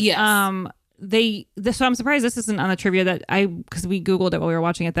 but Yes. so I'm surprised this isn't on the trivia because we Googled it while we were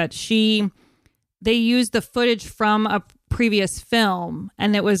watching it, that they used the footage from a previous film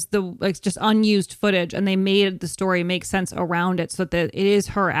and it was just unused footage, and they made the story make sense around it so that it is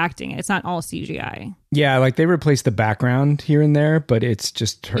her acting. It's not all CGI. Yeah, like they replaced the background here and there, but it's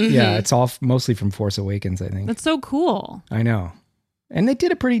just her. Yeah, it's all mostly from Force Awakens, I think. That's so cool. I know. And they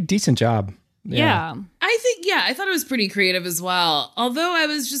did a pretty decent job. Yeah. I thought it was pretty creative as well. Although I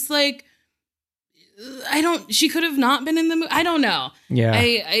was just like, she could have not been in the movie. I don't know. Yeah.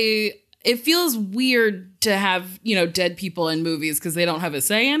 it feels weird to have, dead people in movies because they don't have a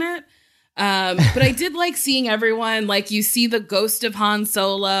say in it. But I did like seeing everyone. Like, you see the ghost of Han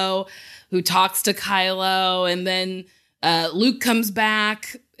Solo who talks to Kylo, and then Luke comes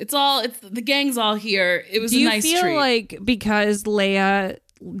back. It's the gang's all here. It was a nice treat. Do you feel like because Leia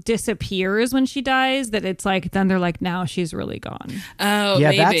disappears when she dies that it's like then they're like, now she's really gone? Oh, yeah,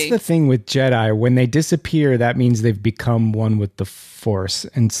 maybe. That's the thing with Jedi. When they disappear, that means they've become one with the Force,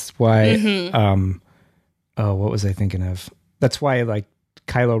 and it's why what was I thinking of? That's why like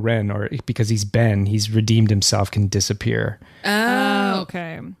Kylo Ren, or because he's redeemed himself, can disappear. Oh,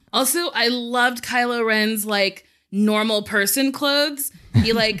 okay. Also, I loved Kylo Ren's like normal person clothes.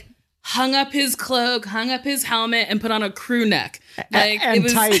 He like hung up his cloak, hung up his helmet, and put on a crew neck. Like, and it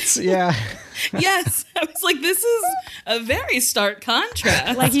was tights, yeah. Yes. I was like, this is a very stark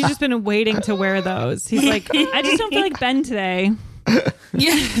contrast. Like, he's just been waiting to wear those. He's like, I just don't feel like Ben today.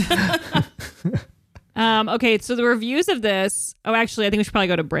 Yeah. Okay, so the reviews of this. Oh, actually, I think we should probably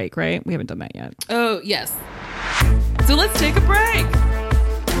go to break, right? We haven't done that yet. Oh, yes. So let's take a break.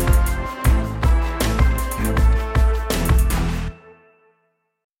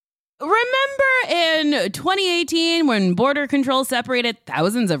 Remember in 2018 when border control separated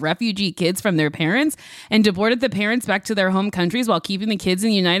thousands of refugee kids from their parents and deported the parents back to their home countries while keeping the kids in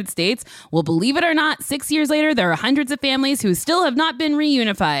the United States? Well, believe it or not, 6 years later, there are hundreds of families who still have not been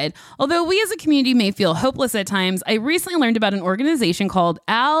reunified. Although we as a community may feel hopeless at times, I recently learned about an organization called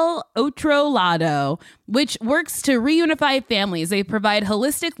Al Otro Lado, which works to reunify families. They provide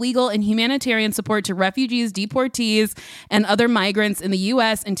holistic, legal, and humanitarian support to refugees, deportees, and other migrants in the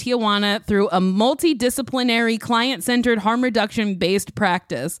U.S. and Tijuana through a multidisciplinary, client-centered, harm reduction-based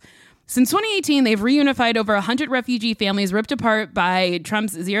practice. Since 2018, they've reunified over 100 refugee families ripped apart by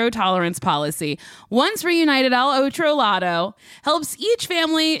Trump's zero-tolerance policy. Once reunited, Al Otro Lado helps each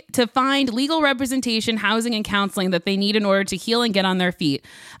family to find legal representation, housing, and counseling that they need in order to heal and get on their feet.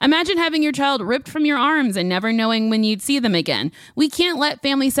 Imagine having your child ripped from your arms and never knowing when you'd see them again. We can't let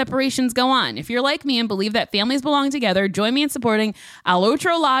family separations go on. If you're like me and believe that families belong together, join me in supporting Al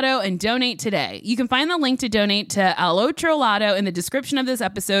Otro Lado and donate today. You can find the link to donate to Al Otro Lado in the description of this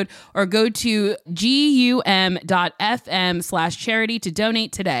episode, or go to gum.fm/charity to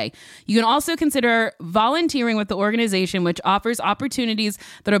donate today. You can also consider volunteering with the organization, which offers opportunities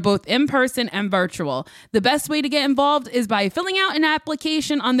that are both in-person and virtual. The best way to get involved is by filling out an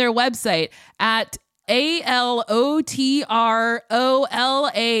application on their website at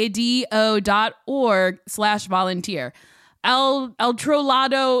alotrolado.org/volunteer.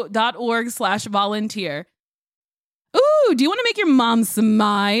 altrolado.org/volunteer. Ooh, do you want to make your mom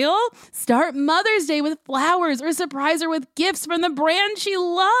smile? Start Mother's Day with flowers or surprise her with gifts from the brand she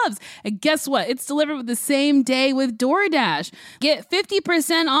loves. And guess what? It's delivered with the same day with DoorDash. Get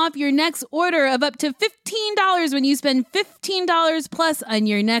 50% off your next order of up to $15 when you spend $15 plus on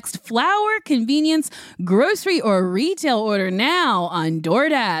your next flower, convenience, grocery, or retail order now on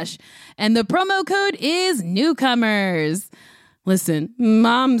DoorDash. And the promo code is Newcomers. Listen,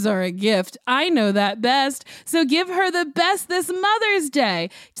 moms are a gift. I know that best. So give her the best this Mother's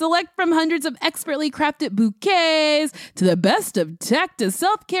Day. Select from hundreds of expertly crafted bouquets to the best of tech to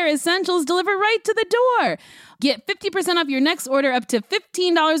self-care essentials delivered right to the door. Get 50% off your next order up to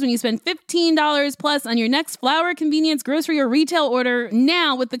 $15 when you spend $15 plus on your next flower, convenience, grocery, or retail order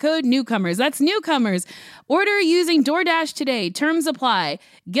now with the code Newcomers. That's Newcomers. Order using DoorDash today. Terms apply.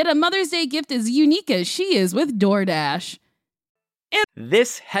 Get a Mother's Day gift as unique as she is with DoorDash.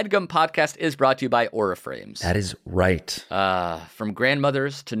 This HeadGum podcast is brought to you by Auraframes. That is right. From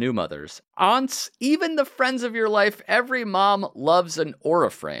grandmothers to new mothers, aunts, even the friends of your life, every mom loves an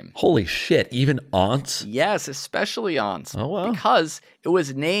Auraframe. Holy shit, even aunts? Yes, especially aunts. Oh, wow. Because it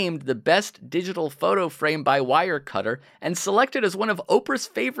was named the best digital photo frame by Wirecutter and selected as one of Oprah's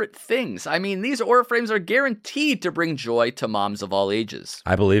favorite things. I mean, these Auraframes are guaranteed to bring joy to moms of all ages.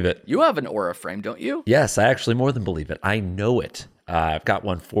 I believe it. You have an Auraframe, don't you? Yes, I actually more than believe it. I know it. I've got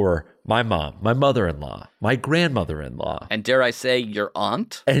one for my mom, my mother-in-law, my grandmother-in-law. And dare I say, your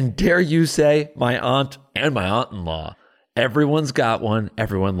aunt? And dare you say, my aunt and my aunt-in-law. Everyone's got one.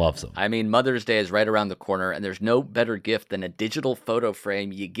 Everyone loves them. I mean, Mother's Day is right around the corner, and there's no better gift than a digital photo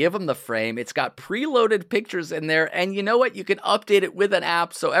frame. You give them the frame. It's got preloaded pictures in there, and you know what? You can update it with an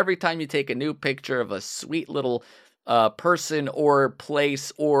app, so every time you take a new picture of a sweet little person or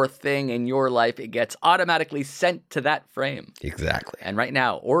place or thing in your life, it gets automatically sent to that frame. Exactly. And right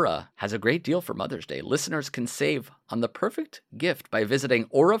now, Aura has a great deal for Mother's Day. Listeners can save on the perfect gift by visiting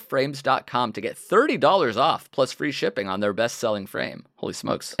auraframes.com to get $30 off plus free shipping on their best-selling frame. Holy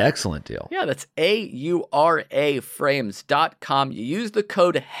smokes. Excellent deal. Yeah, that's auraframes.com. You use the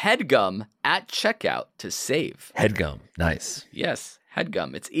code HEADGUM at checkout to save. Headgum. Nice. Yes.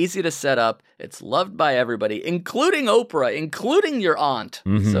 HEADGUM. It's easy to set up. It's loved by everybody, including Oprah, including your aunt.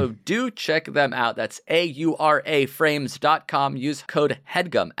 Mm-hmm. So do check them out. That's auraframes.com. Use code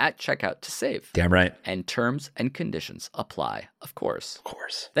HEADGUM at checkout to save. Damn right. And terms and conditions apply, of course. Of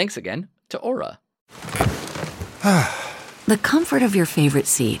course. Thanks again to Aura. The comfort of your favorite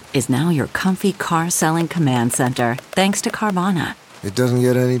seat is now your comfy car selling command center, thanks to Carvana. It doesn't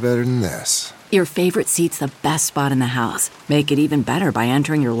get any better than this. Your favorite seat's the best spot in the house. Make it even better by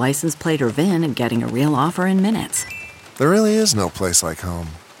entering your license plate or VIN and getting a real offer in minutes. There really is no place like home.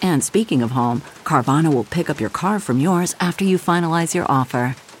 And speaking of home, Carvana will pick up your car from yours after you finalize your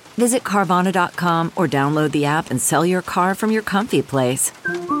offer. Visit Carvana.com or download the app and sell your car from your comfy place.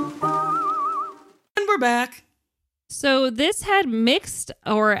 And we're back. So this had mixed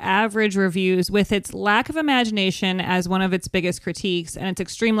or average reviews, with its lack of imagination as one of its biggest critiques and its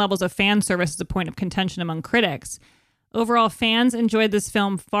extreme levels of fan service as a point of contention among critics. Overall, fans enjoyed this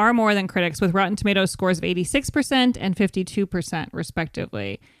film far more than critics, with Rotten Tomatoes scores of 86% and 52%,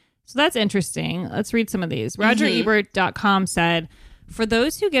 respectively. So that's interesting. Let's read some of these. RogerEbert.com said, "For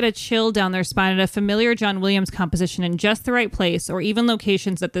those who get a chill down their spine at a familiar John Williams composition in just the right place, or even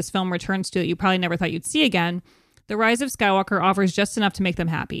locations that this film returns to that you probably never thought you'd see again, The Rise of Skywalker offers just enough to make them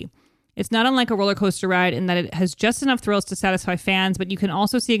happy. It's not unlike a roller coaster ride in that it has just enough thrills to satisfy fans, but you can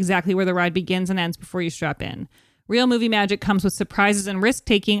also see exactly where the ride begins and ends before you strap in. Real movie magic comes with surprises and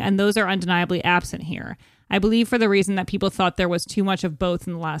risk-taking, and those are undeniably absent here. I believe for the reason that people thought there was too much of both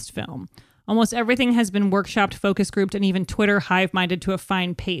in the last film. Almost everything has been workshopped, focus grouped, and even Twitter hive-minded to a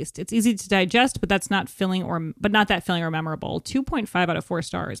fine paste. It's easy to digest, but not that filling or memorable. 2.5 out of 4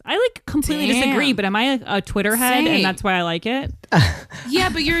 stars. I completely disagree, but am I a Twitter head and that's why I like it? Yeah,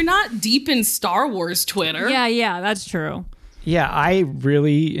 but you're not deep in Star Wars Twitter. Yeah, that's true. Yeah, I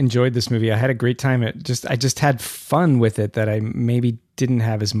really enjoyed this movie. I had a great time. I just had fun with it that I maybe didn't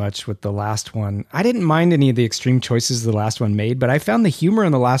have as much with the last one. I didn't mind any of the extreme choices the last one made, but I found the humor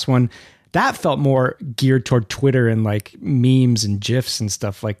in the last one that felt more geared toward Twitter and like memes and GIFs and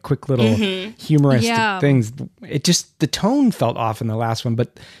stuff, like quick little humoristic things. It just, the tone felt off in the last one,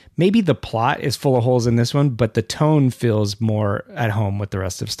 but maybe the plot is full of holes in this one, but the tone feels more at home with the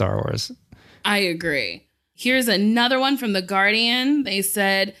rest of Star Wars. I agree. Here's another one from The Guardian. They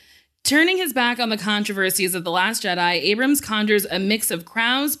said, turning his back on the controversies of The Last Jedi, Abrams conjures a mix of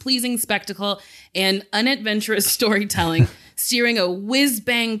crowds-pleasing spectacle and unadventurous storytelling, steering a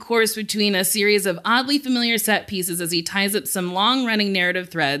whiz-bang course between a series of oddly familiar set pieces as he ties up some long-running narrative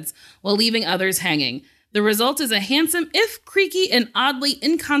threads while leaving others hanging. The result is a handsome, if creaky and oddly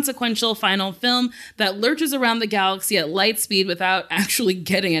inconsequential final film that lurches around the galaxy at light speed without actually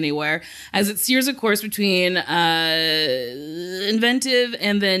getting anywhere, as it steers a course between inventive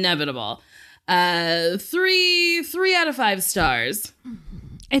and the inevitable. 3 out of 5 stars.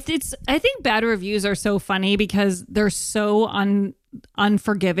 I think bad reviews are so funny because they're so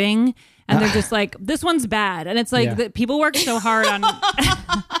unforgiving, and they're just like, this one's bad, and it's like people work so hard on.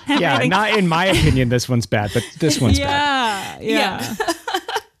 Yeah, not in my opinion, this one's bad, but this one's bad. Yeah.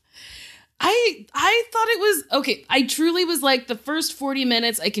 I thought it was okay. I truly was like, the first 40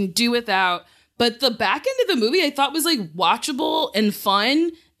 minutes I can do without, but the back end of the movie I thought was like watchable and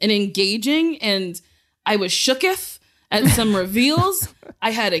fun and engaging, and I was shooketh at some reveals.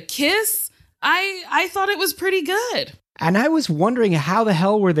 I had a kiss. I thought it was pretty good. And I was wondering how the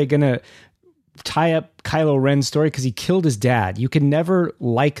hell were they going to tie up Kylo Ren's story, because he killed his dad. You can never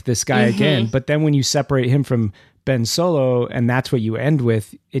like this guy again. But then when you separate him from Ben Solo and that's what you end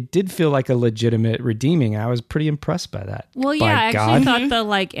with, it did feel like a legitimate redeeming. I was pretty impressed by that. Well, yeah, I actually thought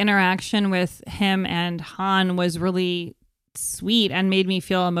the interaction with him and Han was really sweet and made me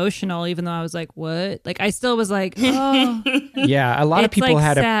feel emotional, even though I was like, what? Like, I still was like, oh. Yeah, a lot of people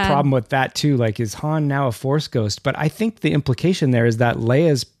had sad. a problem with that too. Like, is Han now a Force ghost? But I think the implication there is that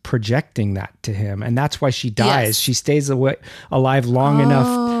Leia's projecting that to him, and that's why she dies. Yes. She stays alive long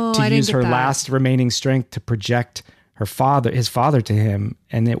enough to use her last remaining strength to project his father to him,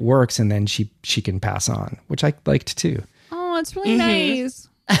 and it works, and then she can pass on, which I liked too. Oh, it's really nice.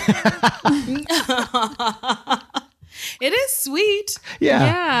 It is sweet. Yeah.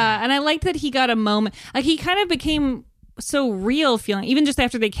 Yeah. And I liked that he got a moment. Like, he kind of became so real feeling. Even just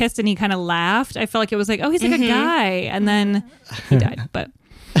after they kissed and he kind of laughed, I felt like it was like, oh, he's like a guy. And then he died. But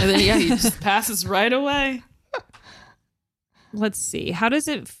and then, he just passes right away. Let's see. How does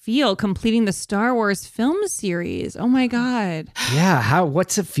it feel completing the Star Wars film series? Oh, my God. Yeah.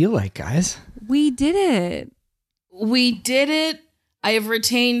 What's it feel like, guys? We did it. We did it. I have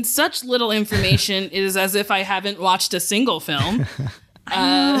retained such little information. It is as if I haven't watched a single film.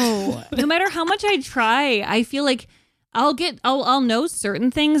 I know. No matter how much I try, I feel like I'll know certain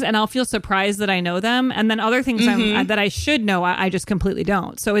things and I'll feel surprised that I know them. And then other things that I should know, I just completely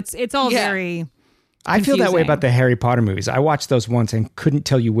don't. So it's all very... I feel that way about the Harry Potter movies. I watched those once and couldn't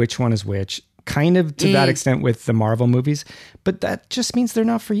tell you which one is which. Kind of to that extent with the Marvel movies, but that just means they're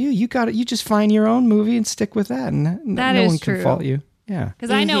not for you. You just find your own movie and stick with that, and no one can fault you. Yeah,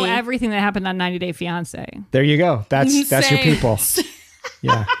 because I know everything that happened on 90 Day Fiancé. There you go. That's your people.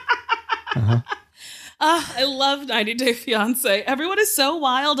 Yeah. I love 90 Day Fiancé. Everyone is so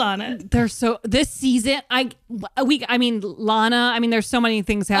wild on it. This season, I mean, Lana, I mean, there's so many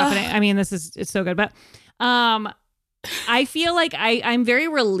things happening. I mean, it's so good, but I feel like I'm very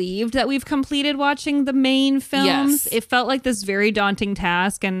relieved that we've completed watching the main films. Yes. It felt like this very daunting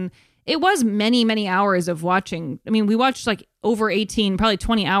task, and it was many, many hours of watching. I mean, we watched like over 18, probably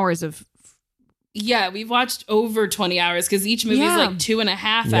 20 hours of. Yeah, we've watched over 20 hours because each movie is like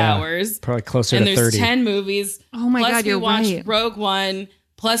 2.5 hours. Probably closer to 30. And there's 10 movies. Oh my God, you're right. Plus we watched Rogue One.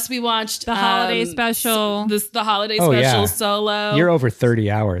 Plus we watched the holiday special. The holiday special solo. You're over 30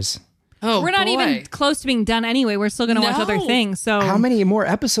 hours. Oh, we're not even close to being done anyway. We're still going to watch other things. So how many more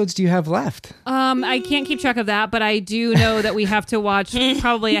episodes do you have left? I can't keep track of that, but I do know that we have to watch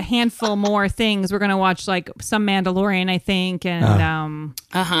probably a handful more things. We're going to watch like some Mandalorian, I think, and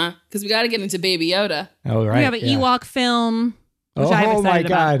because we got to get into Baby Yoda. Oh right, we have an Ewok film. Oh my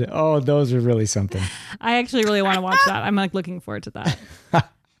God! Oh, those are really something. I actually really want to watch that. I'm like looking forward to that.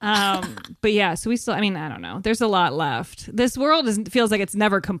 But yeah, so we still, I mean, I don't know. There's a lot left. This world feels like it's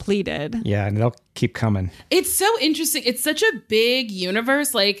never completed. Yeah, and they'll keep coming. It's so interesting. It's such a big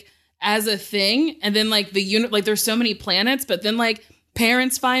universe, like as a thing. And then like like there's so many planets, but then like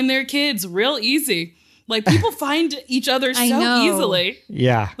parents find their kids real easy. Like people find each other so easily.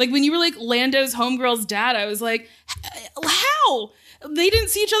 Yeah. Like when you were like Lando's homegirl's dad, I was like, how? They didn't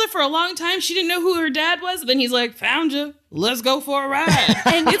see each other for a long time. She didn't know who her dad was. Then he's like, found you. Let's go for a ride.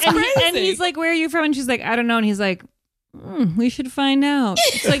 And it's crazy. And he's like, where are you from? And she's like, I don't know. And he's like, we should find out.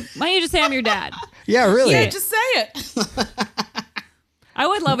 It's like, why don't you just say I'm your dad? Yeah, really. Yeah, just say it. I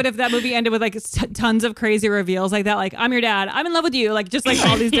would love it if that movie ended with like tons of crazy reveals like that. Like, I'm your dad. I'm in love with you. Like, just like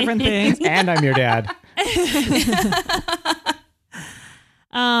all these different things. And I'm your dad.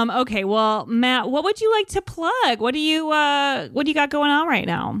 Okay, well, Matt, what would you like to plug? What do you got going on right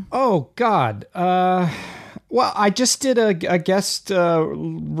now? Oh God. Well, I just did a guest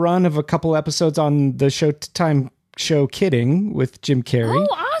run of a couple episodes on the Showtime show Kidding with Jim Carrey.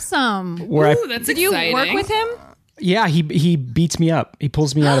 Oh, awesome. That's did exciting. You work with him? Yeah, he beats me up. He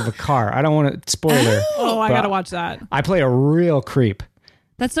pulls me out of a car. I don't want to spoiler. I got to watch that. I play a real creep.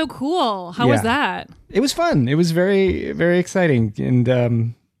 That's so cool. How was that? It was fun. It was very, very exciting. And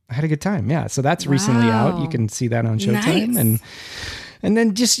I had a good time. Yeah. So that's recently out. You can see that on Showtime. Nice. And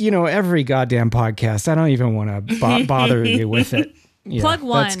then just, every goddamn podcast. I don't even want to bother you with it. Yeah, plug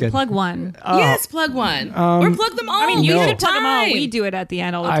one. Plug one. Yes, plug one. Or plug them all. I mean, you should plug them all. We do it at the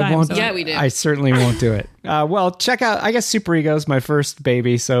end all the time. I won't, Yeah, we do. I certainly won't do it. Well, check out, I guess Super Ego's my first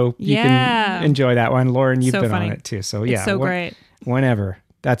baby. So you can enjoy that one. Lauren, you've been on it too. So yeah. It's so great. Whenever.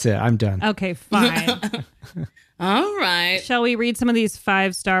 That's it. I'm done. Okay, fine. All right. Shall we read some of these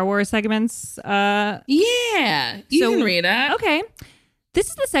 5 Star Wars segments? Yeah, you can read it. Okay. This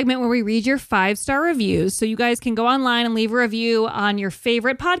is the segment where we read your 5-star reviews. So you guys can go online and leave a review on your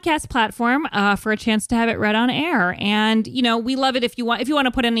favorite podcast platform for a chance to have it read on air. And, we love it if you want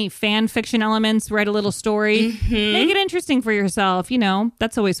to put any fan fiction elements, write a little story, make it interesting for yourself.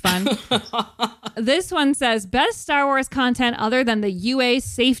 That's always fun. This one says, best Star Wars content other than the UA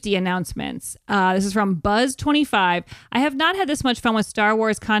safety announcements. This is from Buzz25. I have not had this much fun with Star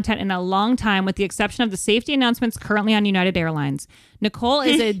Wars content in a long time, with the exception of the safety announcements currently on United Airlines. Nicole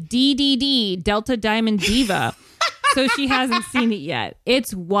is a DDD, Delta Diamond Diva, so she hasn't seen it yet.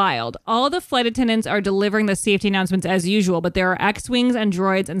 It's wild. All the flight attendants are delivering the safety announcements as usual, but there are X-Wings and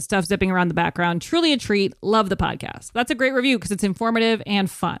droids and stuff zipping around the background. Truly a treat. Love the podcast. That's a great review because it's informative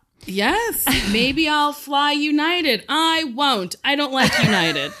and fun. Yes. Maybe I'll fly United. I won't. I don't like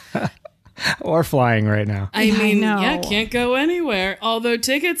United. Or flying right now. I mean, can't go anywhere. Although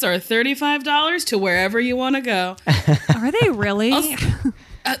tickets are $35 to wherever you want to go. Are they really?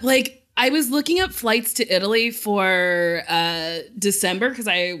 Like I was looking up flights to Italy for December because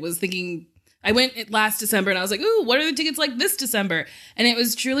I was thinking I went last December and I was like, ooh, what are the tickets like this December? And it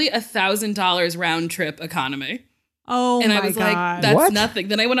was truly $1,000 round trip economy. Oh, and my I was God. like, that's What? nothing.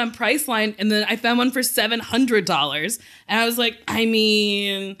 Then I went on Priceline and then I found one for $700. And I was like, I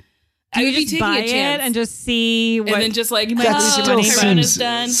mean, I would be taking buy a chance. it and just see what and then just like, you might That lose your still money, but- Corona's seems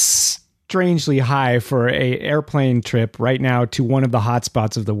done. strangely high for a airplane trip right now to one of the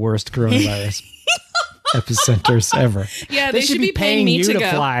hotspots of the worst coronavirus epicenters ever. Yeah, they should be paying me you to to go.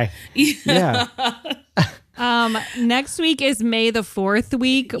 fly. Yeah. Next week is May the 4th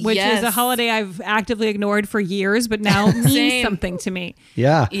week, which is a Yes. holiday I've actively ignored for years, but now means Same. something to me.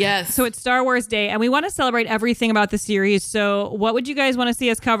 Yeah. Yes. So it's Star Wars Day, and we want to celebrate everything about the series. So what would you guys want to see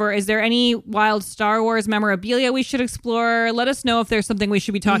us cover? Is there any wild Star Wars memorabilia we should explore? Let us know if there's something we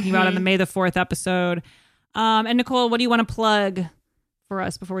should be talking about in the May the 4th episode. And Nicole, what do you want to plug for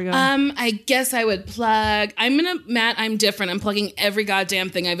us before we go? I guess I would plug. Matt, I'm different. I'm plugging every goddamn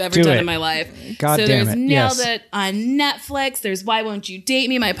thing I've ever Do done it. in my life. God so damn there's it. Nailed Yes. It on Netflix. There's Why Won't You Date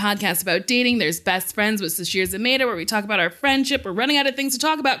Me, my podcast about dating. There's Best Friends with Sashir Zameda, where we talk about our friendship. We're running out of things to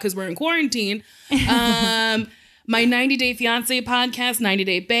talk about because we're in quarantine. My 90 Day Fiancé podcast, 90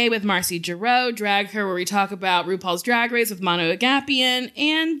 Day Bae with Marcy Giroux, Drag Her, where we talk about RuPaul's Drag Race with Manu Agapian.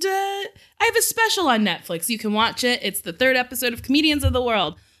 And I have a special on Netflix. You can watch it. It's the 3rd episode of Comedians of the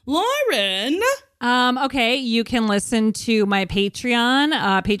World. Lauren. Okay, you can listen to my Patreon,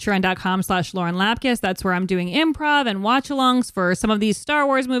 patreon.com/Lauren Lapkus. That's where I'm doing improv and watch-alongs for some of these Star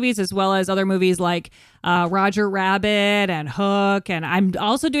Wars movies, as well as other movies like Roger Rabbit and Hook. And I'm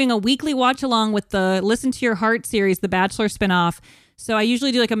also doing a weekly watch-along with the Listen to Your Heart series, the Bachelor spinoff. So I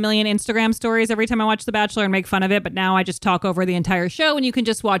usually do like 1 million Instagram stories every time I watch The Bachelor and make fun of it. But now I just talk over the entire show and you can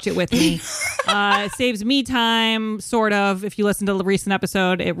just watch it with me. It saves me time, sort of. If you listen to the recent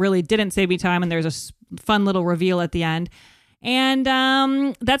episode, it really didn't save me time. And there's a fun little reveal at the end. And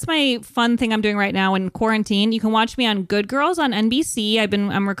that's my fun thing I'm doing right now in quarantine. You can watch me on Good Girls on NBC.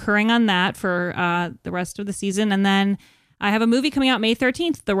 I'm recurring on that for the rest of the season. And then I have a movie coming out May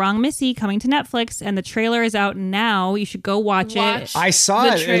 13th, The Wrong Missy, coming to Netflix, and the trailer is out now. You should go watch it. I saw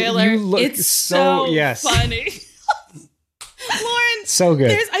the it. trailer. You look It's so yes. funny. Lauren, So good.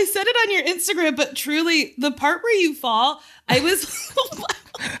 I said it on your Instagram, but truly, the part where you fall, I laughed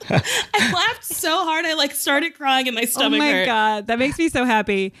so hard I started crying and my stomach Oh my hurt. God, that makes me so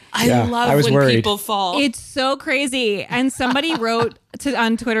happy. I love when people fall. It's so crazy. And somebody wrote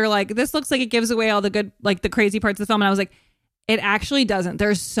on Twitter, like, this looks like it gives away all the good, like the crazy parts of the film. And I was like, it actually doesn't.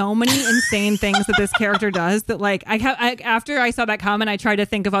 There's so many insane things that this character does that, like, after I saw that comment, I tried to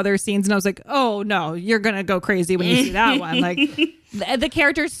think of other scenes and I was like, oh no, you're going to go crazy when you see that one. Like, the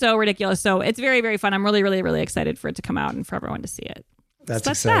character's so ridiculous. So it's very, very fun. I'm really, really, really excited for it to come out and for everyone to see it. That's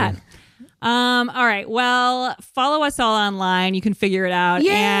So exciting. that. All right. Well, follow us all online. You can figure it out.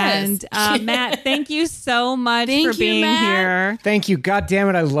 Yes. And Matt, thank you so much Thank for you, being Matt. here. Thank you. God damn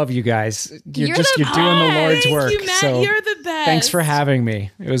it. I love you guys. You're doing the Lord's Thank work. you, Matt. So You're the best. thanks for having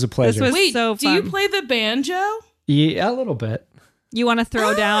me. It was a pleasure. was Wait, so do you fun. play the banjo? Yeah, a little bit. You want to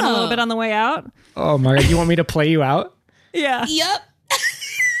throw down a little bit on the way out? Oh my God. You want me to play you out? Yeah. Yep.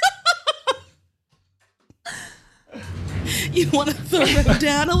 You want to throw them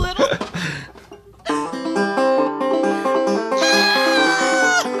down a little?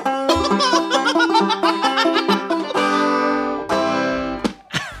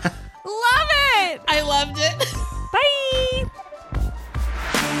 Love it. I loved it. Bye.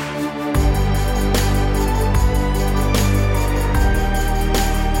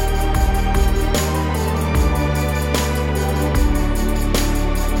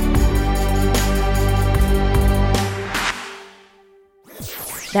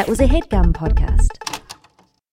 That was a HeadGum podcast.